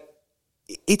that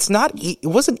it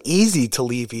wasn't easy to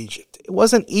leave Egypt. It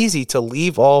wasn't easy to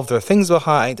leave all of their things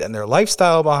behind and their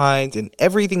lifestyle behind and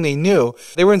everything they knew.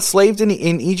 They were enslaved in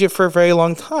Egypt for a very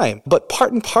long time. But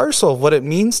part and parcel of what it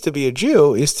means to be a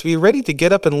Jew is to be ready to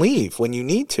get up and leave when you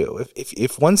need to.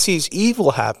 If one sees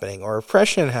evil happening or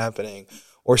oppression happening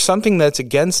or something that's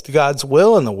against God's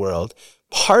will in the world,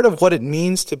 part of what it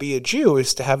means to be a Jew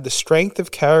is to have the strength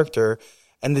of character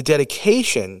and the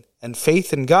dedication and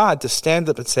faith in God to stand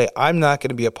up and say, I'm not going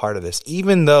to be a part of this,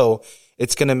 even though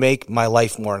it's going to make my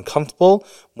life more uncomfortable,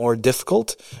 more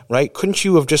difficult, right? Couldn't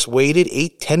you have just waited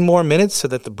 8-10 more minutes so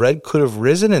that the bread could have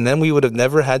risen and then we would have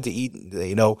never had to eat,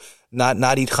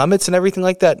 not eat chametz and everything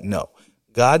like that? No.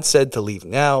 God said to leave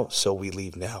now, so we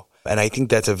leave now. And I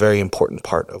think that's a very important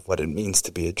part of what it means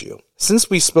to be a Jew. Since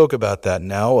we spoke about that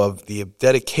now, of the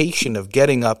dedication of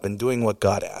getting up and doing what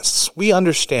God asks, we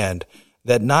understand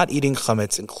that not eating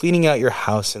chametz and cleaning out your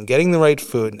house and getting the right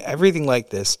food and everything like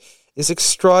this is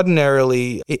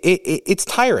extraordinarily, it's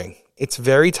tiring. It's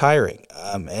very tiring.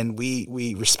 And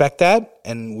we respect that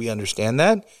and we understand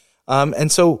that.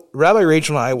 And so Rabbi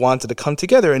Rachel and I wanted to come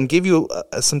together and give you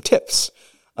some tips,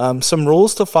 some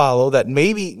rules to follow that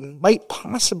might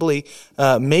possibly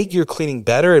make your cleaning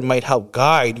better. It might help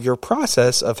guide your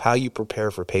process of how you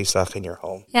prepare for Pesach in your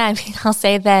home. Yeah, I mean, I'll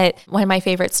say that one of my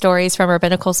favorite stories from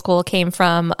rabbinical school came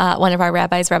from one of our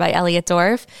rabbis, Rabbi Elliot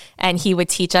Dorf, and he would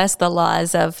teach us the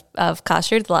laws of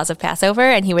Kashering, the laws of Passover,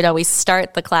 and he would always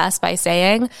start the class by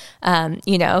saying,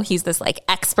 he's this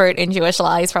expert in Jewish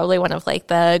law. He's probably one of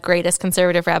the greatest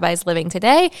conservative rabbis living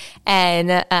today,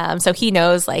 and so he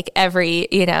knows every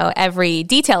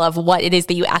detail of what it is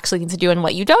that you actually need to do and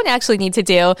what you don't actually need to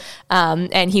do.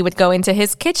 And he would go into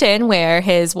his kitchen where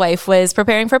his wife was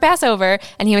preparing for Passover,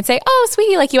 and he would say, "Oh,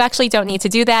 sweetie, you actually don't need to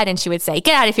do that." And she would say,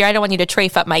 "Get out of here. I don't want you to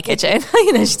trafe up my kitchen."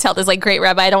 She'd tell this great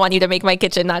rabbi, "I don't want you to make my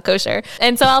kitchen not kosher."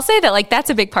 And so I'll say that that's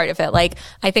a big part of it.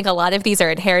 I think a lot of these are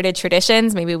inherited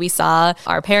traditions. Maybe we saw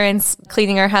our parents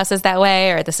cleaning our houses that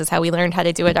way, or this is how we learned how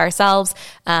to do it ourselves.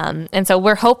 And so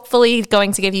we're hopefully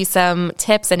going to give you some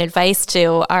tips and advice to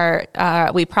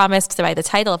you we promised by the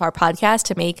title of our podcast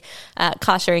to make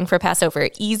kashering for Passover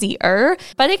easier.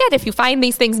 But again, if you find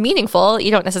these things meaningful,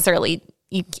 you don't necessarily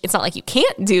it's not like you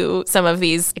can't do some of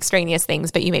these extraneous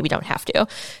things, but you maybe don't have to.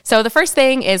 So the first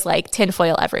thing is like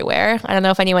tinfoil everywhere. I don't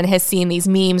know if anyone has seen these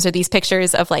memes or these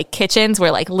pictures of like kitchens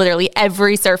where like literally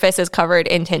every surface is covered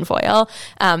in tinfoil.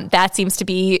 That seems to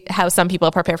be how some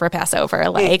people prepare for Passover.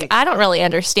 Like, I don't really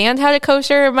understand how to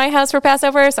kosher my house for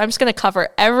Passover, so I'm just going to cover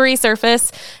every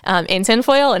surface in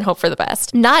tinfoil and hope for the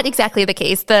best. Not exactly the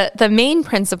case. The main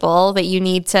principle that you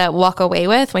need to walk away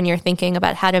with when you're thinking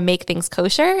about how to make things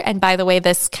kosher, and by the way,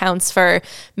 this counts for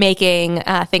making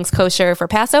things kosher for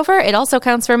Passover. It also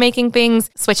counts for making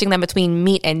things, switching them between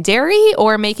meat and dairy,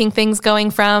 or making things going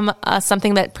from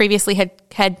something that previously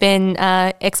had been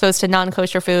exposed to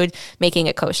non-kosher food, making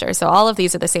it kosher. So all of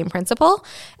these are the same principle.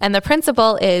 And the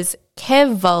principle is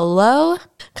kevolo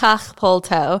kach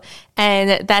polto.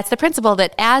 And that's the principle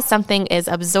that as something is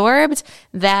absorbed,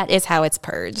 that is how it's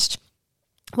purged.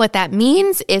 What that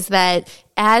means is that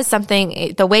as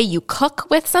something, the way you cook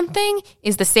with something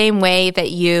is the same way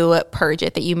that you purge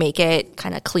it, that you make it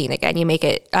kind of clean again. You make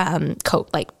it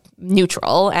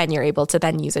neutral, and you're able to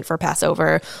then use it for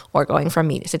Passover or going from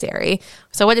meat to dairy.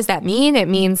 So what does that mean? It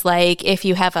means like if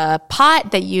you have a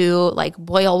pot that you like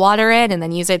boil water in and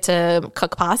then use it to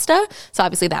cook pasta. So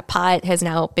obviously that pot has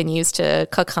now been used to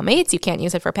cook chametz. You can't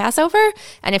use it for Passover.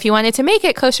 And if you wanted to make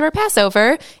it kosher for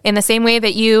Passover, in the same way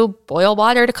that you boil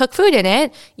water to cook food in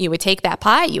it, you would take that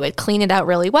pot, you would clean it out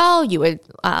really well, you would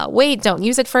don't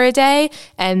use it for a day,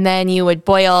 and then you would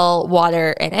boil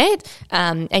water in it.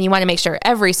 And you want to make sure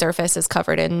every surface is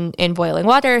covered in boiling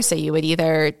water. So you would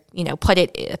either, put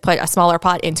a smaller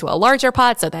pot into a larger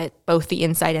pot so that both the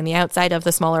inside and the outside of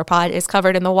the smaller pot is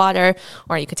covered in the water,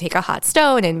 or you could take a hot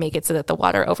stone and make it so that the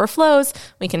water overflows.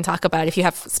 We can talk about, if you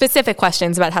have specific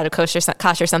questions about how to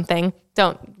kosher something,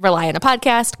 don't rely on a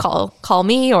podcast. Call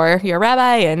me or your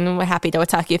rabbi, and we're happy to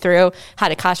talk you through how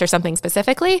to kosher something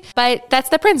specifically. But that's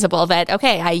the principle that,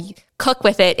 okay, I cook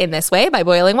with it in this way by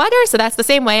boiling water, so that's the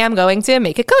same way I'm going to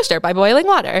make it kosher, by boiling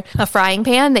water. A frying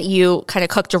pan that you kind of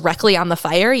cook directly on the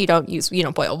fire, you don't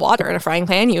boil water in a frying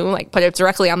pan, you like put it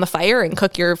directly on the fire and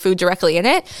cook your food directly in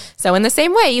it. So in the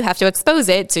same way, you have to expose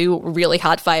it to really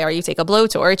hot fire. You take a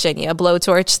blowtorch and you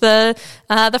blowtorch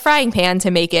the frying pan to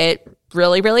make it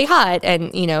really, really hot.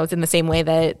 And, it's in the same way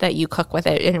that you cook with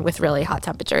it and with really hot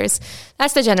temperatures.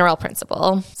 That's the general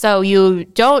principle. So you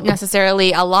don't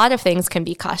necessarily, a lot of things can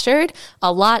be koshered. A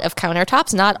lot of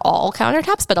countertops, not all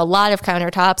countertops, but a lot of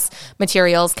countertops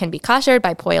materials can be koshered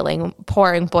by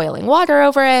pouring boiling water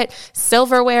over it.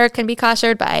 Silverware can be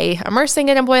koshered by immersing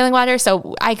it in boiling water.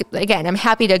 So I'm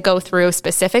happy to go through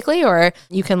specifically, or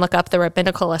you can look up the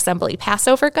Rabbinical Assembly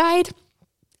Passover Guide,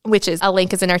 which is a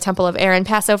link is in our Temple of Aaron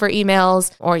Passover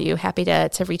emails, or you happy to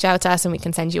reach out to us and we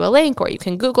can send you a link, or you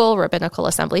can Google Rabbinical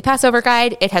Assembly Passover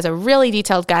Guide. It has a really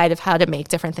detailed guide of how to make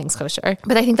different things kosher.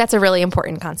 But I think that's a really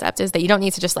important concept, is that you don't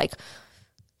need to just like,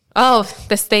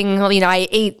 this thing, I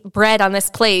ate bread on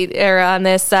this plate, or on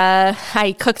this,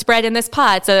 I cooked bread in this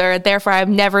pot, so therefore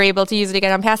I'm never able to use it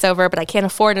again on Passover, but I can't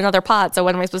afford another pot, so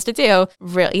what am I supposed to do?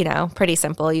 Pretty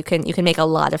simple. You can make a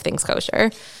lot of things kosher.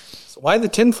 So why the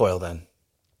tinfoil then?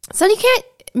 So you can't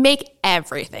make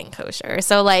everything kosher.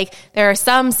 So like there are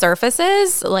some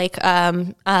surfaces like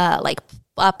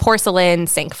a porcelain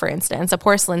sink, for instance. A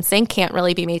porcelain sink can't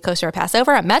really be made kosher at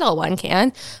Passover. A metal one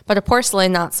can, but a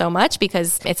porcelain not so much,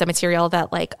 because it's a material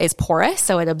that like is porous,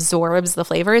 so it absorbs the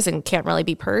flavors and can't really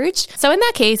be purged. So in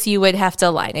that case, you would have to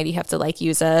line it. You have to like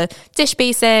use a dish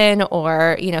basin,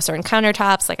 or certain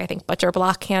countertops. Like I think butcher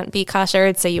block can't be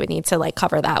koshered, so you would need to like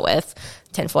cover that with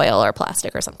tinfoil or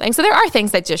plastic or something. So there are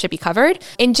things that just should be covered.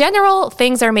 In general,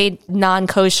 things are made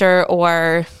non-kosher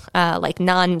or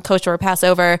non-kosher or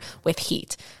Passover with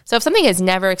heat. So if something is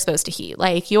never exposed to heat,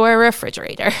 like your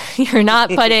refrigerator, you're not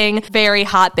putting very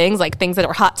hot things, like things that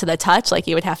are hot to the touch, like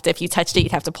you would have to, if you touched it,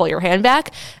 you'd have to pull your hand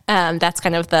back. That's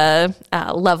kind of the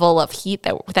level of heat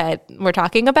that we're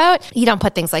talking about. You don't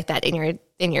put things like that in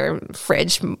your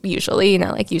fridge usually,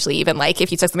 usually even like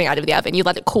if you took something out of the oven, you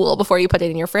let it cool before you put it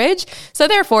in your fridge. So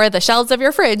therefore the shelves of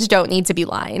your fridge don't need to be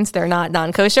lined. They're not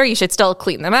non-kosher. You should still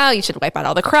clean them out. You should wipe out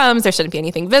all the crumbs. There shouldn't be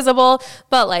anything visible.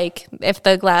 But like if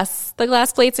the glass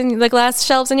plates and the glass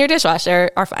shelves in your dishwasher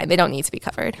are fine, they don't need to be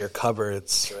covered. Your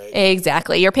cupboards, right?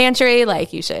 Exactly. Your pantry,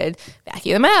 like you should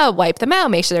vacuum them out, wipe them out,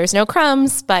 make sure there's no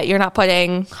crumbs, but you're not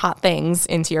putting hot things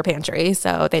into your pantry,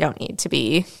 so they don't need to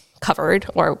be covered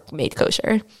or made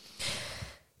kosher.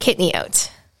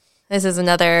 Kitniot. This is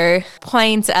another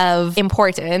point of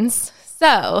importance.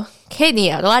 So,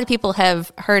 kitniot. A lot of people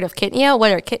have heard of kitniot.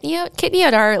 What are kitniot?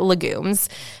 Kitniot are legumes.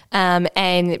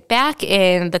 And back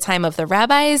in the time of the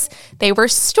rabbis, they were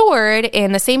stored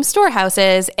in the same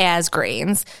storehouses as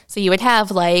grains. So you would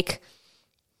have like,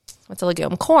 what's a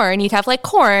legume? Corn. You'd have like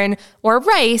corn or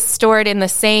rice stored in the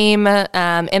same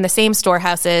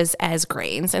storehouses as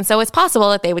grains. And so it's possible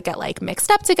that they would get like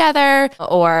mixed up together,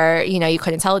 or, you know, you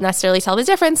couldn't necessarily tell the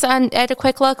difference at a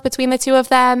quick look between the two of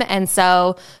them. And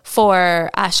so for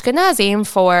Ashkenazim,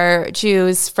 for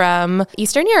Jews from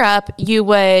Eastern Europe, you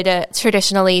would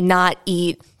traditionally not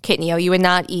eat kitniot. You would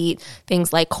not eat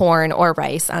things like corn or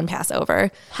rice on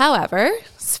Passover. However,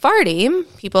 Sephardim,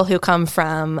 people who come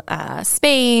from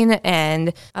Spain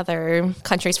and other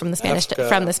countries from the Spanish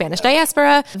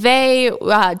diaspora, they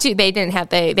didn't have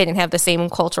the same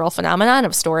cultural phenomenon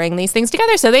of storing these things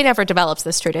together, so they never developed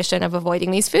this tradition of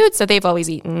avoiding these foods. So they've always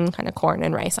eaten kind of corn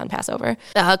and rice on Passover.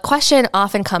 A question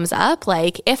often comes up,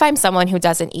 like if I'm someone who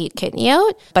doesn't eat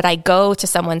kitniot, but I go to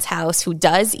someone's house who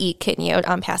does eat kitniot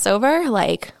on Passover,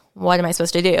 like what am I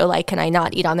supposed to do? Like, can I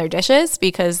not eat on their dishes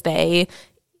because they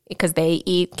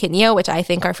eat kitniot, which I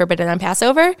think are forbidden on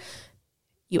Passover?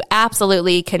 You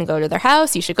absolutely can go to their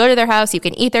house. You should go to their house. You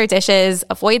can eat their dishes.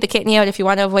 Avoid the kitniot if you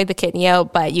want to avoid the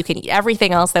kitniot, but you can eat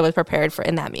everything else that was prepared for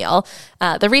in that meal.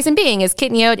 The reason being is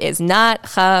kitniot is not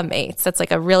chametz. That's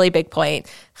like a really big point.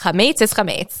 Chametz is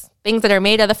chametz. Things that are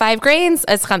made of the 5 grains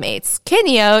is chametz.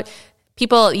 Kitniot,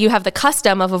 you have the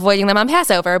custom of avoiding them on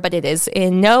Passover, but it is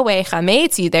in no way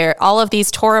chametz. All of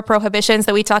these Torah prohibitions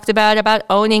that we talked about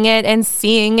owning it and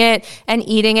seeing it and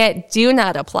eating it, do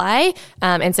not apply.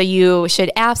 And so you should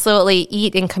absolutely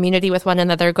eat in community with one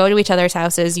another, go to each other's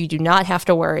houses. You do not have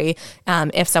to worry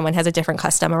if someone has a different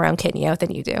custom around kitniot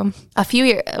than you do.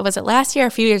 Was it last year?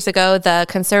 A few years ago, the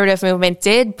conservative movement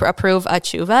did approve a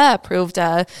tshuva, approved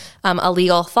a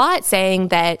legal thought saying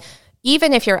that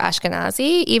even if you're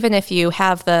Ashkenazi, even if you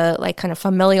have the like kind of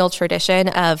familial tradition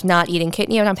of not eating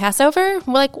kitniot on Passover,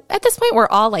 like at this point, we're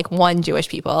all like one Jewish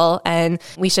people, and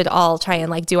we should all try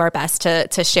and like do our best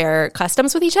to share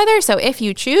customs with each other. So if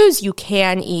you choose, you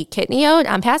can eat kitniot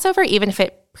on Passover, even if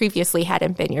it previously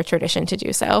hadn't been your tradition to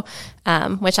do so,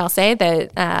 which I'll say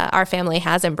that our family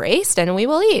has embraced, and we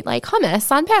will eat like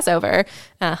hummus on Passover.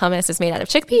 Hummus is made out of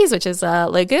chickpeas, which is a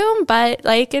legume, but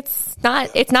like it's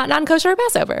not non-kosher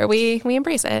Passover. We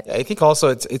embrace it. I think also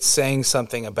it's saying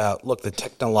something about, look, the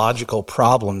technological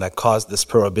problem that caused this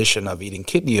prohibition of eating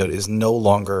kitniot is no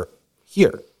longer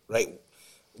here, right?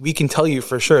 We can tell you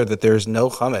for sure that there's no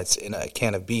chametz in a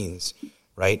can of beans,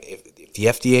 right? If the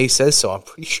FDA says so, I'm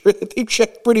pretty sure that they've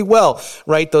checked pretty well,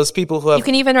 right? Those people who have... You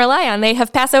can even rely on, they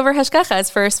have Passover hashgachas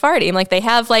for Sephardim. Like they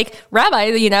have like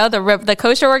rabbis, you know, the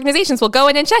kosher organizations will go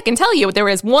in and check and tell you there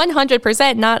is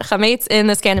 100% not chametz in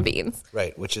this can of beans.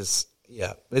 Right, which is,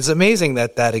 yeah, it's amazing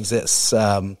that exists.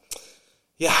 So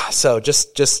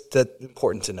just that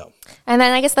important to know. And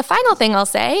then I guess the final thing I'll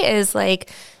say is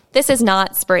like, this is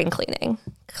not spring cleaning.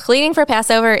 Cleaning for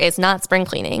Passover is not spring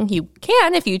cleaning. You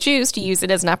can, if you choose, to use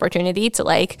it as an opportunity to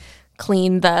like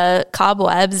clean the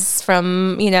cobwebs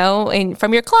from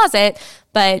your closet.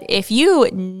 But if you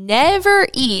never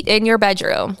eat in your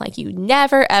bedroom, like you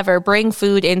never ever bring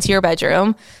food into your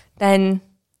bedroom, then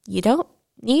you don't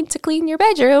need to clean your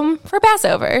bedroom for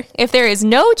Passover. If there is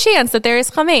no chance that there is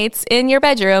chametz in your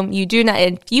bedroom, you do not.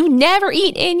 If you never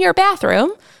eat in your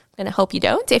bathroom, and I hope you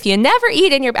don't. If you never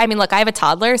eat in your... I mean, look, I have a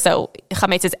toddler, so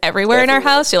chametz is everywhere in our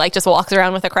house. She like just walks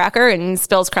around with a cracker and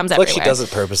spills crumbs everywhere. Like she does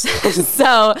it purposely.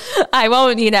 So I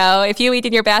won't, if you eat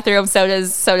in your bathroom, so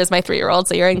does my 3-year-old,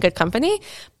 so you're in good company.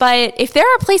 But if there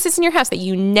are places in your house that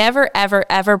you never, ever,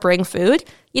 ever bring food,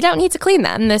 you don't need to clean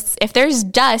them. If there's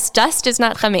dust is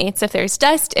not chametz. If there's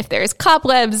dust, if there's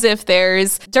cobwebs, if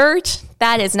there's dirt,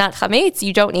 that is not chametz.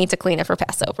 You don't need to clean it for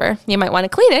Passover. You might want to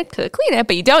clean it,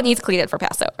 but you don't need to clean it for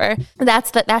Passover.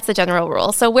 That's the general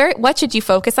rule. So what should you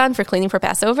focus on for cleaning for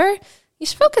Passover? You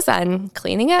should focus on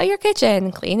cleaning out your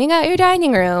kitchen, cleaning out your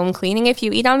dining room, cleaning if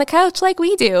you eat on the couch like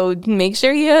we do. Make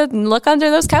sure you look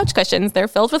under those couch cushions. They're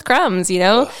filled with crumbs,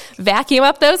 vacuum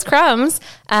up those crumbs.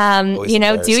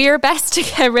 Do your best to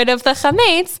get rid of the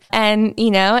chametz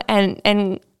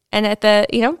and at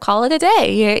the, call it a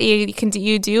day.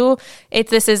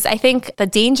 This is, I think, the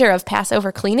danger of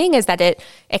Passover cleaning is that it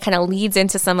kind of leads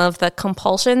into some of the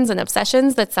compulsions and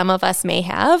obsessions that some of us may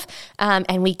have.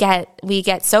 And we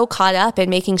get so caught up in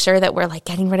making sure that we're like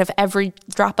getting rid of every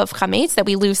drop of chametz that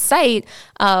we lose sight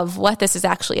of what this is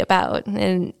actually about.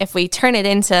 And if we turn it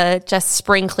into just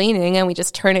spring cleaning and we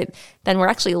just turn it, then we're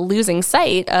actually losing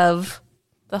sight of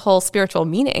the whole spiritual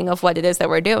meaning of what it is that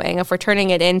we're doing. If we're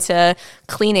turning it into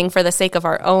cleaning for the sake of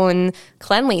our own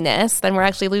cleanliness, then we're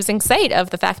actually losing sight of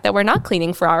the fact that we're not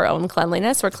cleaning for our own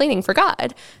cleanliness. We're cleaning for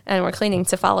God, and we're cleaning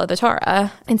to follow the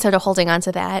Torah. And sort of holding on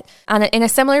to that. In a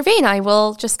similar vein, I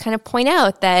will just kind of point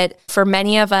out that for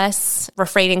many of us,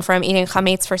 refraining from eating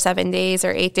chametz for 7 days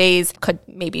or 8 days could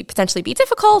maybe potentially be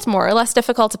difficult, more or less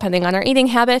difficult, depending on our eating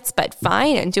habits, but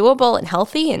fine and doable and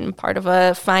healthy and part of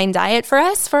a fine diet for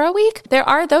us for a week. There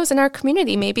are those in our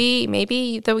community,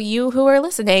 maybe you who are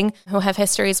listening, who have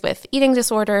histories with eating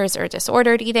disorders or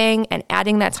disordered eating, and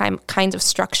adding that kind of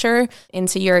structure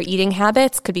into your eating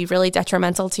habits could be really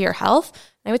detrimental to your health.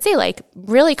 I would say,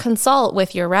 really consult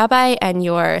with your rabbi and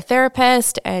your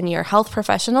therapist and your health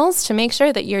professionals to make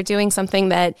sure that you're doing something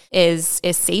that is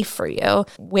safe for you.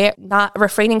 Not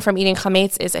refraining from eating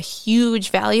chametz is a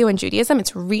huge value in Judaism.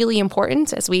 It's really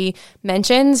important, as we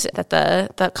mentioned, that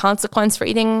the consequence for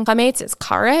eating chametz is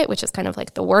karet, which is kind of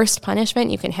like the worst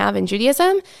punishment you can have in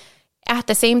Judaism. At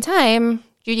the same time,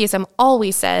 Judaism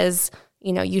always says,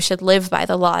 you should live by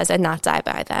the laws and not die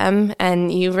by them.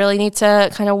 And you really need to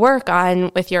kind of work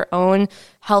on, with your own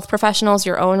health professionals,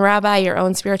 your own rabbi, your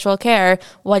own spiritual care,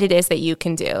 what it is that you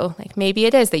can do. Maybe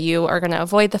it is that you are going to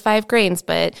avoid the 5 grains,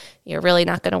 but you're really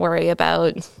not going to worry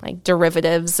about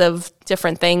derivatives of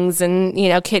different things. And,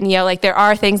 there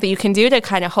are things that you can do to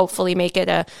kind of hopefully make it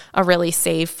a really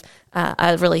safe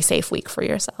week for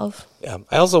yourself. Yeah,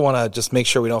 I also want to just make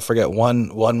sure we don't forget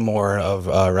one more of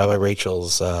Rabbi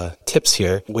Rachel's tips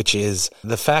here, which is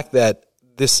the fact that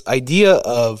this idea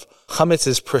of chametz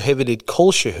is prohibited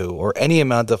kol shehu, or any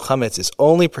amount of chametz is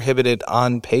only prohibited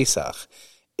on Pesach.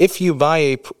 If you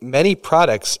buy many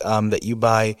products that you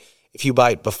buy, if you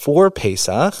buy it before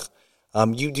Pesach,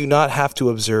 you do not have to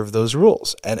observe those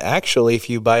rules. And actually, if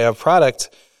you buy a product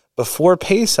before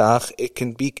Pesach,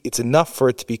 it's enough for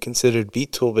it to be considered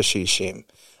bitul v'shishim,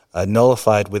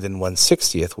 nullified within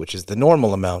 1/60th, which is the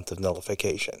normal amount of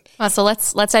nullification. So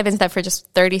let's dive into that for just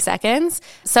 30 seconds.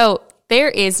 So there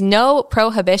is no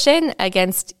prohibition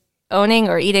against owning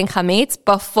or eating chametz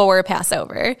before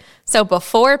Passover. So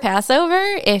before Passover,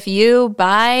 if you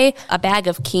buy a bag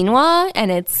of quinoa and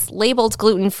it's labeled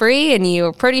gluten-free and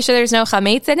you're pretty sure there's no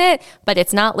chametz in it, but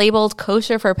it's not labeled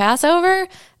kosher for Passover,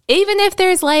 even if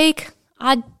there's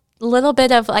a little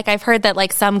bit of, I've heard that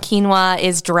some quinoa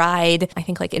is dried. I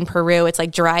think in Peru, it's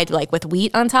dried with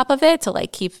wheat on top of it to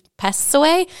keep pests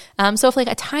away. So if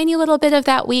a tiny little bit of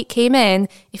that wheat came in,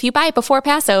 if you buy it before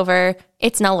Passover,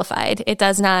 it's nullified. It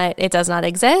does not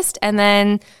exist. And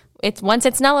then once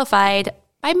it's nullified,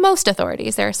 by most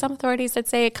authorities, there are some authorities that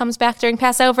say it comes back during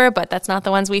Passover, but that's not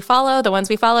the ones we follow. The ones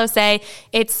we follow say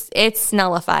it's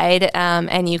nullified,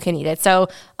 and you can eat it. So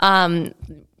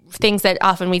things that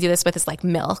often we do this with is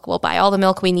milk. We'll buy all the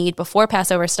milk we need before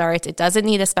Passover starts. It doesn't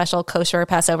need a special kosher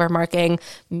Passover marking.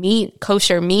 Meat,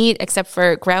 kosher meat, except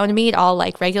for ground meat, all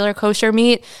regular kosher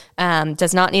meat,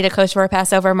 does not need a kosher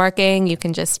Passover marking. You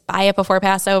can just buy it before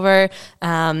Passover.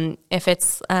 If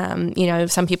it's,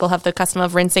 some people have the custom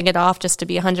of rinsing it off just to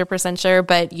be 100% sure,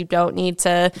 but you don't need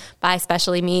to buy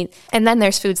specially meat. And then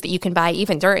there's foods that you can buy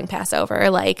even during Passover,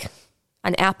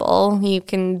 an apple. You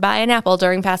can buy an apple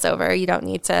during Passover. You don't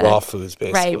need to... Raw foods,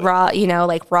 basically. Right, raw,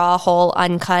 raw, whole,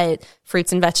 uncut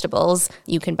fruits and vegetables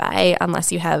you can buy,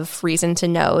 unless you have reason to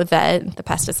know that the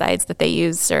pesticides that they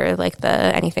use or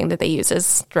anything that they use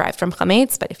is derived from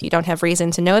chametz. But if you don't have reason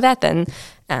to know that, then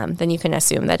you can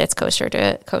assume that it's kosher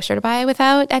to buy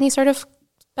without any sort of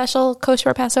special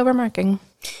kosher Passover marking.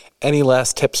 Any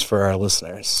last tips for our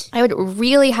listeners? I would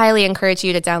really highly encourage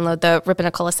you to download the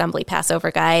Rabbinical Assembly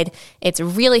Passover Guide. It's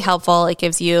really helpful. It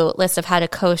gives you a list of how to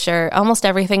kosher almost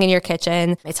everything in your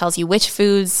kitchen. It tells you which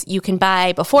foods you can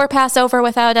buy before Passover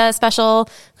without a special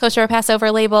kosher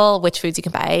Passover label, which foods you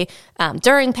can buy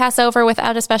during Passover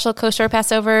without a special kosher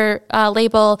Passover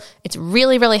label. It's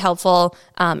really, really helpful.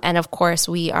 And of course,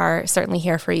 we are certainly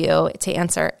here for you to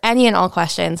answer any and all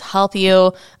questions, help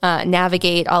you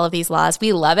navigate all of these laws.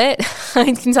 We love it.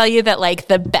 I can tell you that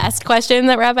the best question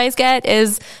that rabbis get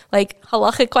is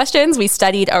halachic questions. We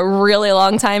studied a really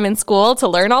long time in school to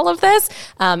learn all of this,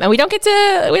 and we don't get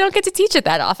to teach it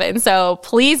that often. So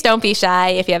please don't be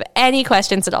shy. If you have any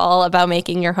questions at all about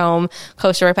making your home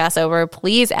kosher or Passover,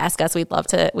 please ask us. We'd love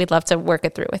to work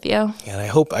it through with you. And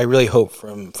I really hope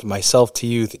from myself to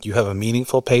you that you have a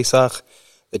meaningful Pesach,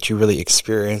 that you're really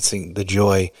experiencing the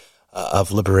joy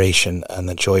of liberation and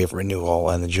the joy of renewal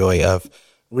and the joy of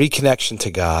reconnection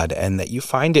to God, and that you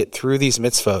find it through these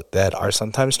mitzvot that are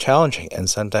sometimes challenging and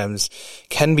sometimes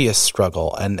can be a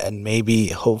struggle, and maybe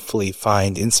hopefully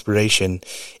find inspiration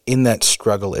in that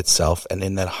struggle itself and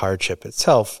in that hardship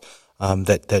itself,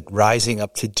 that rising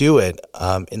up to do it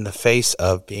in the face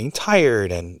of being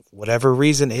tired and whatever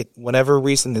reason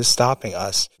is stopping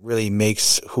us really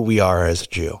makes who we are as a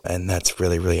Jew. And that's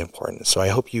really, really important. So I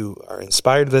hope you are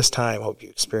inspired this time. I hope you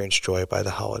experience joy by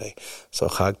the holiday. So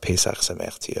Chag Pesach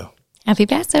Sameach to you. Happy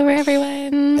Passover,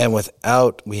 everyone. And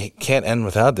we can't end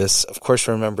without this. Of course,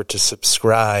 remember to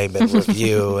subscribe and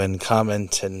review and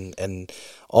comment and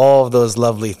all of those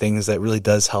lovely things. That really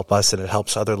does help us, and it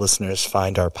helps other listeners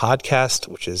find our podcast,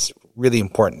 which is really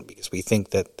important because we think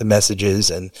that the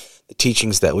messages and the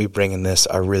teachings that we bring in this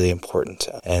are really important.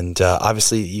 And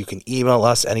obviously, you can email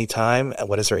us anytime. And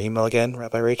what is our email again,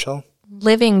 Rabbi Rachel?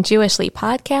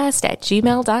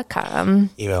 livingjewishlypodcast@gmail.com.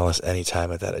 Email us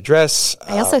anytime at that address.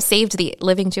 I also saved the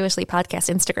Living Jewishly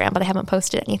podcast Instagram, but I haven't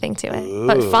posted anything to it. Ooh.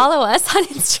 But follow us on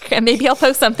Instagram. Maybe I'll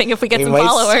post something if we get some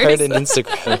followers. We might start an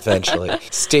Instagram eventually.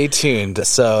 Stay tuned.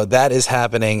 So that is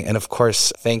happening. And of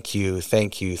course, thank you,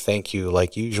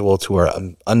 like usual, to our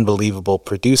unbelievable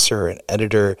producer and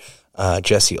editor,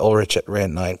 Jesse Ulrich at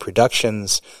Rant 9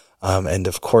 Productions. And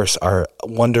of course, our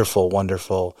wonderful,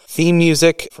 wonderful theme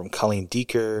music from Colleen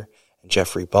Deeker and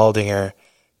Jeffrey Baldinger.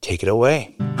 Take it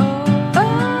away.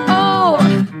 Oh,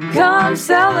 come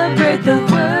celebrate the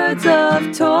words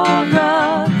of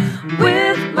Torah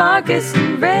with Marcus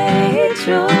and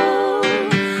Rachel.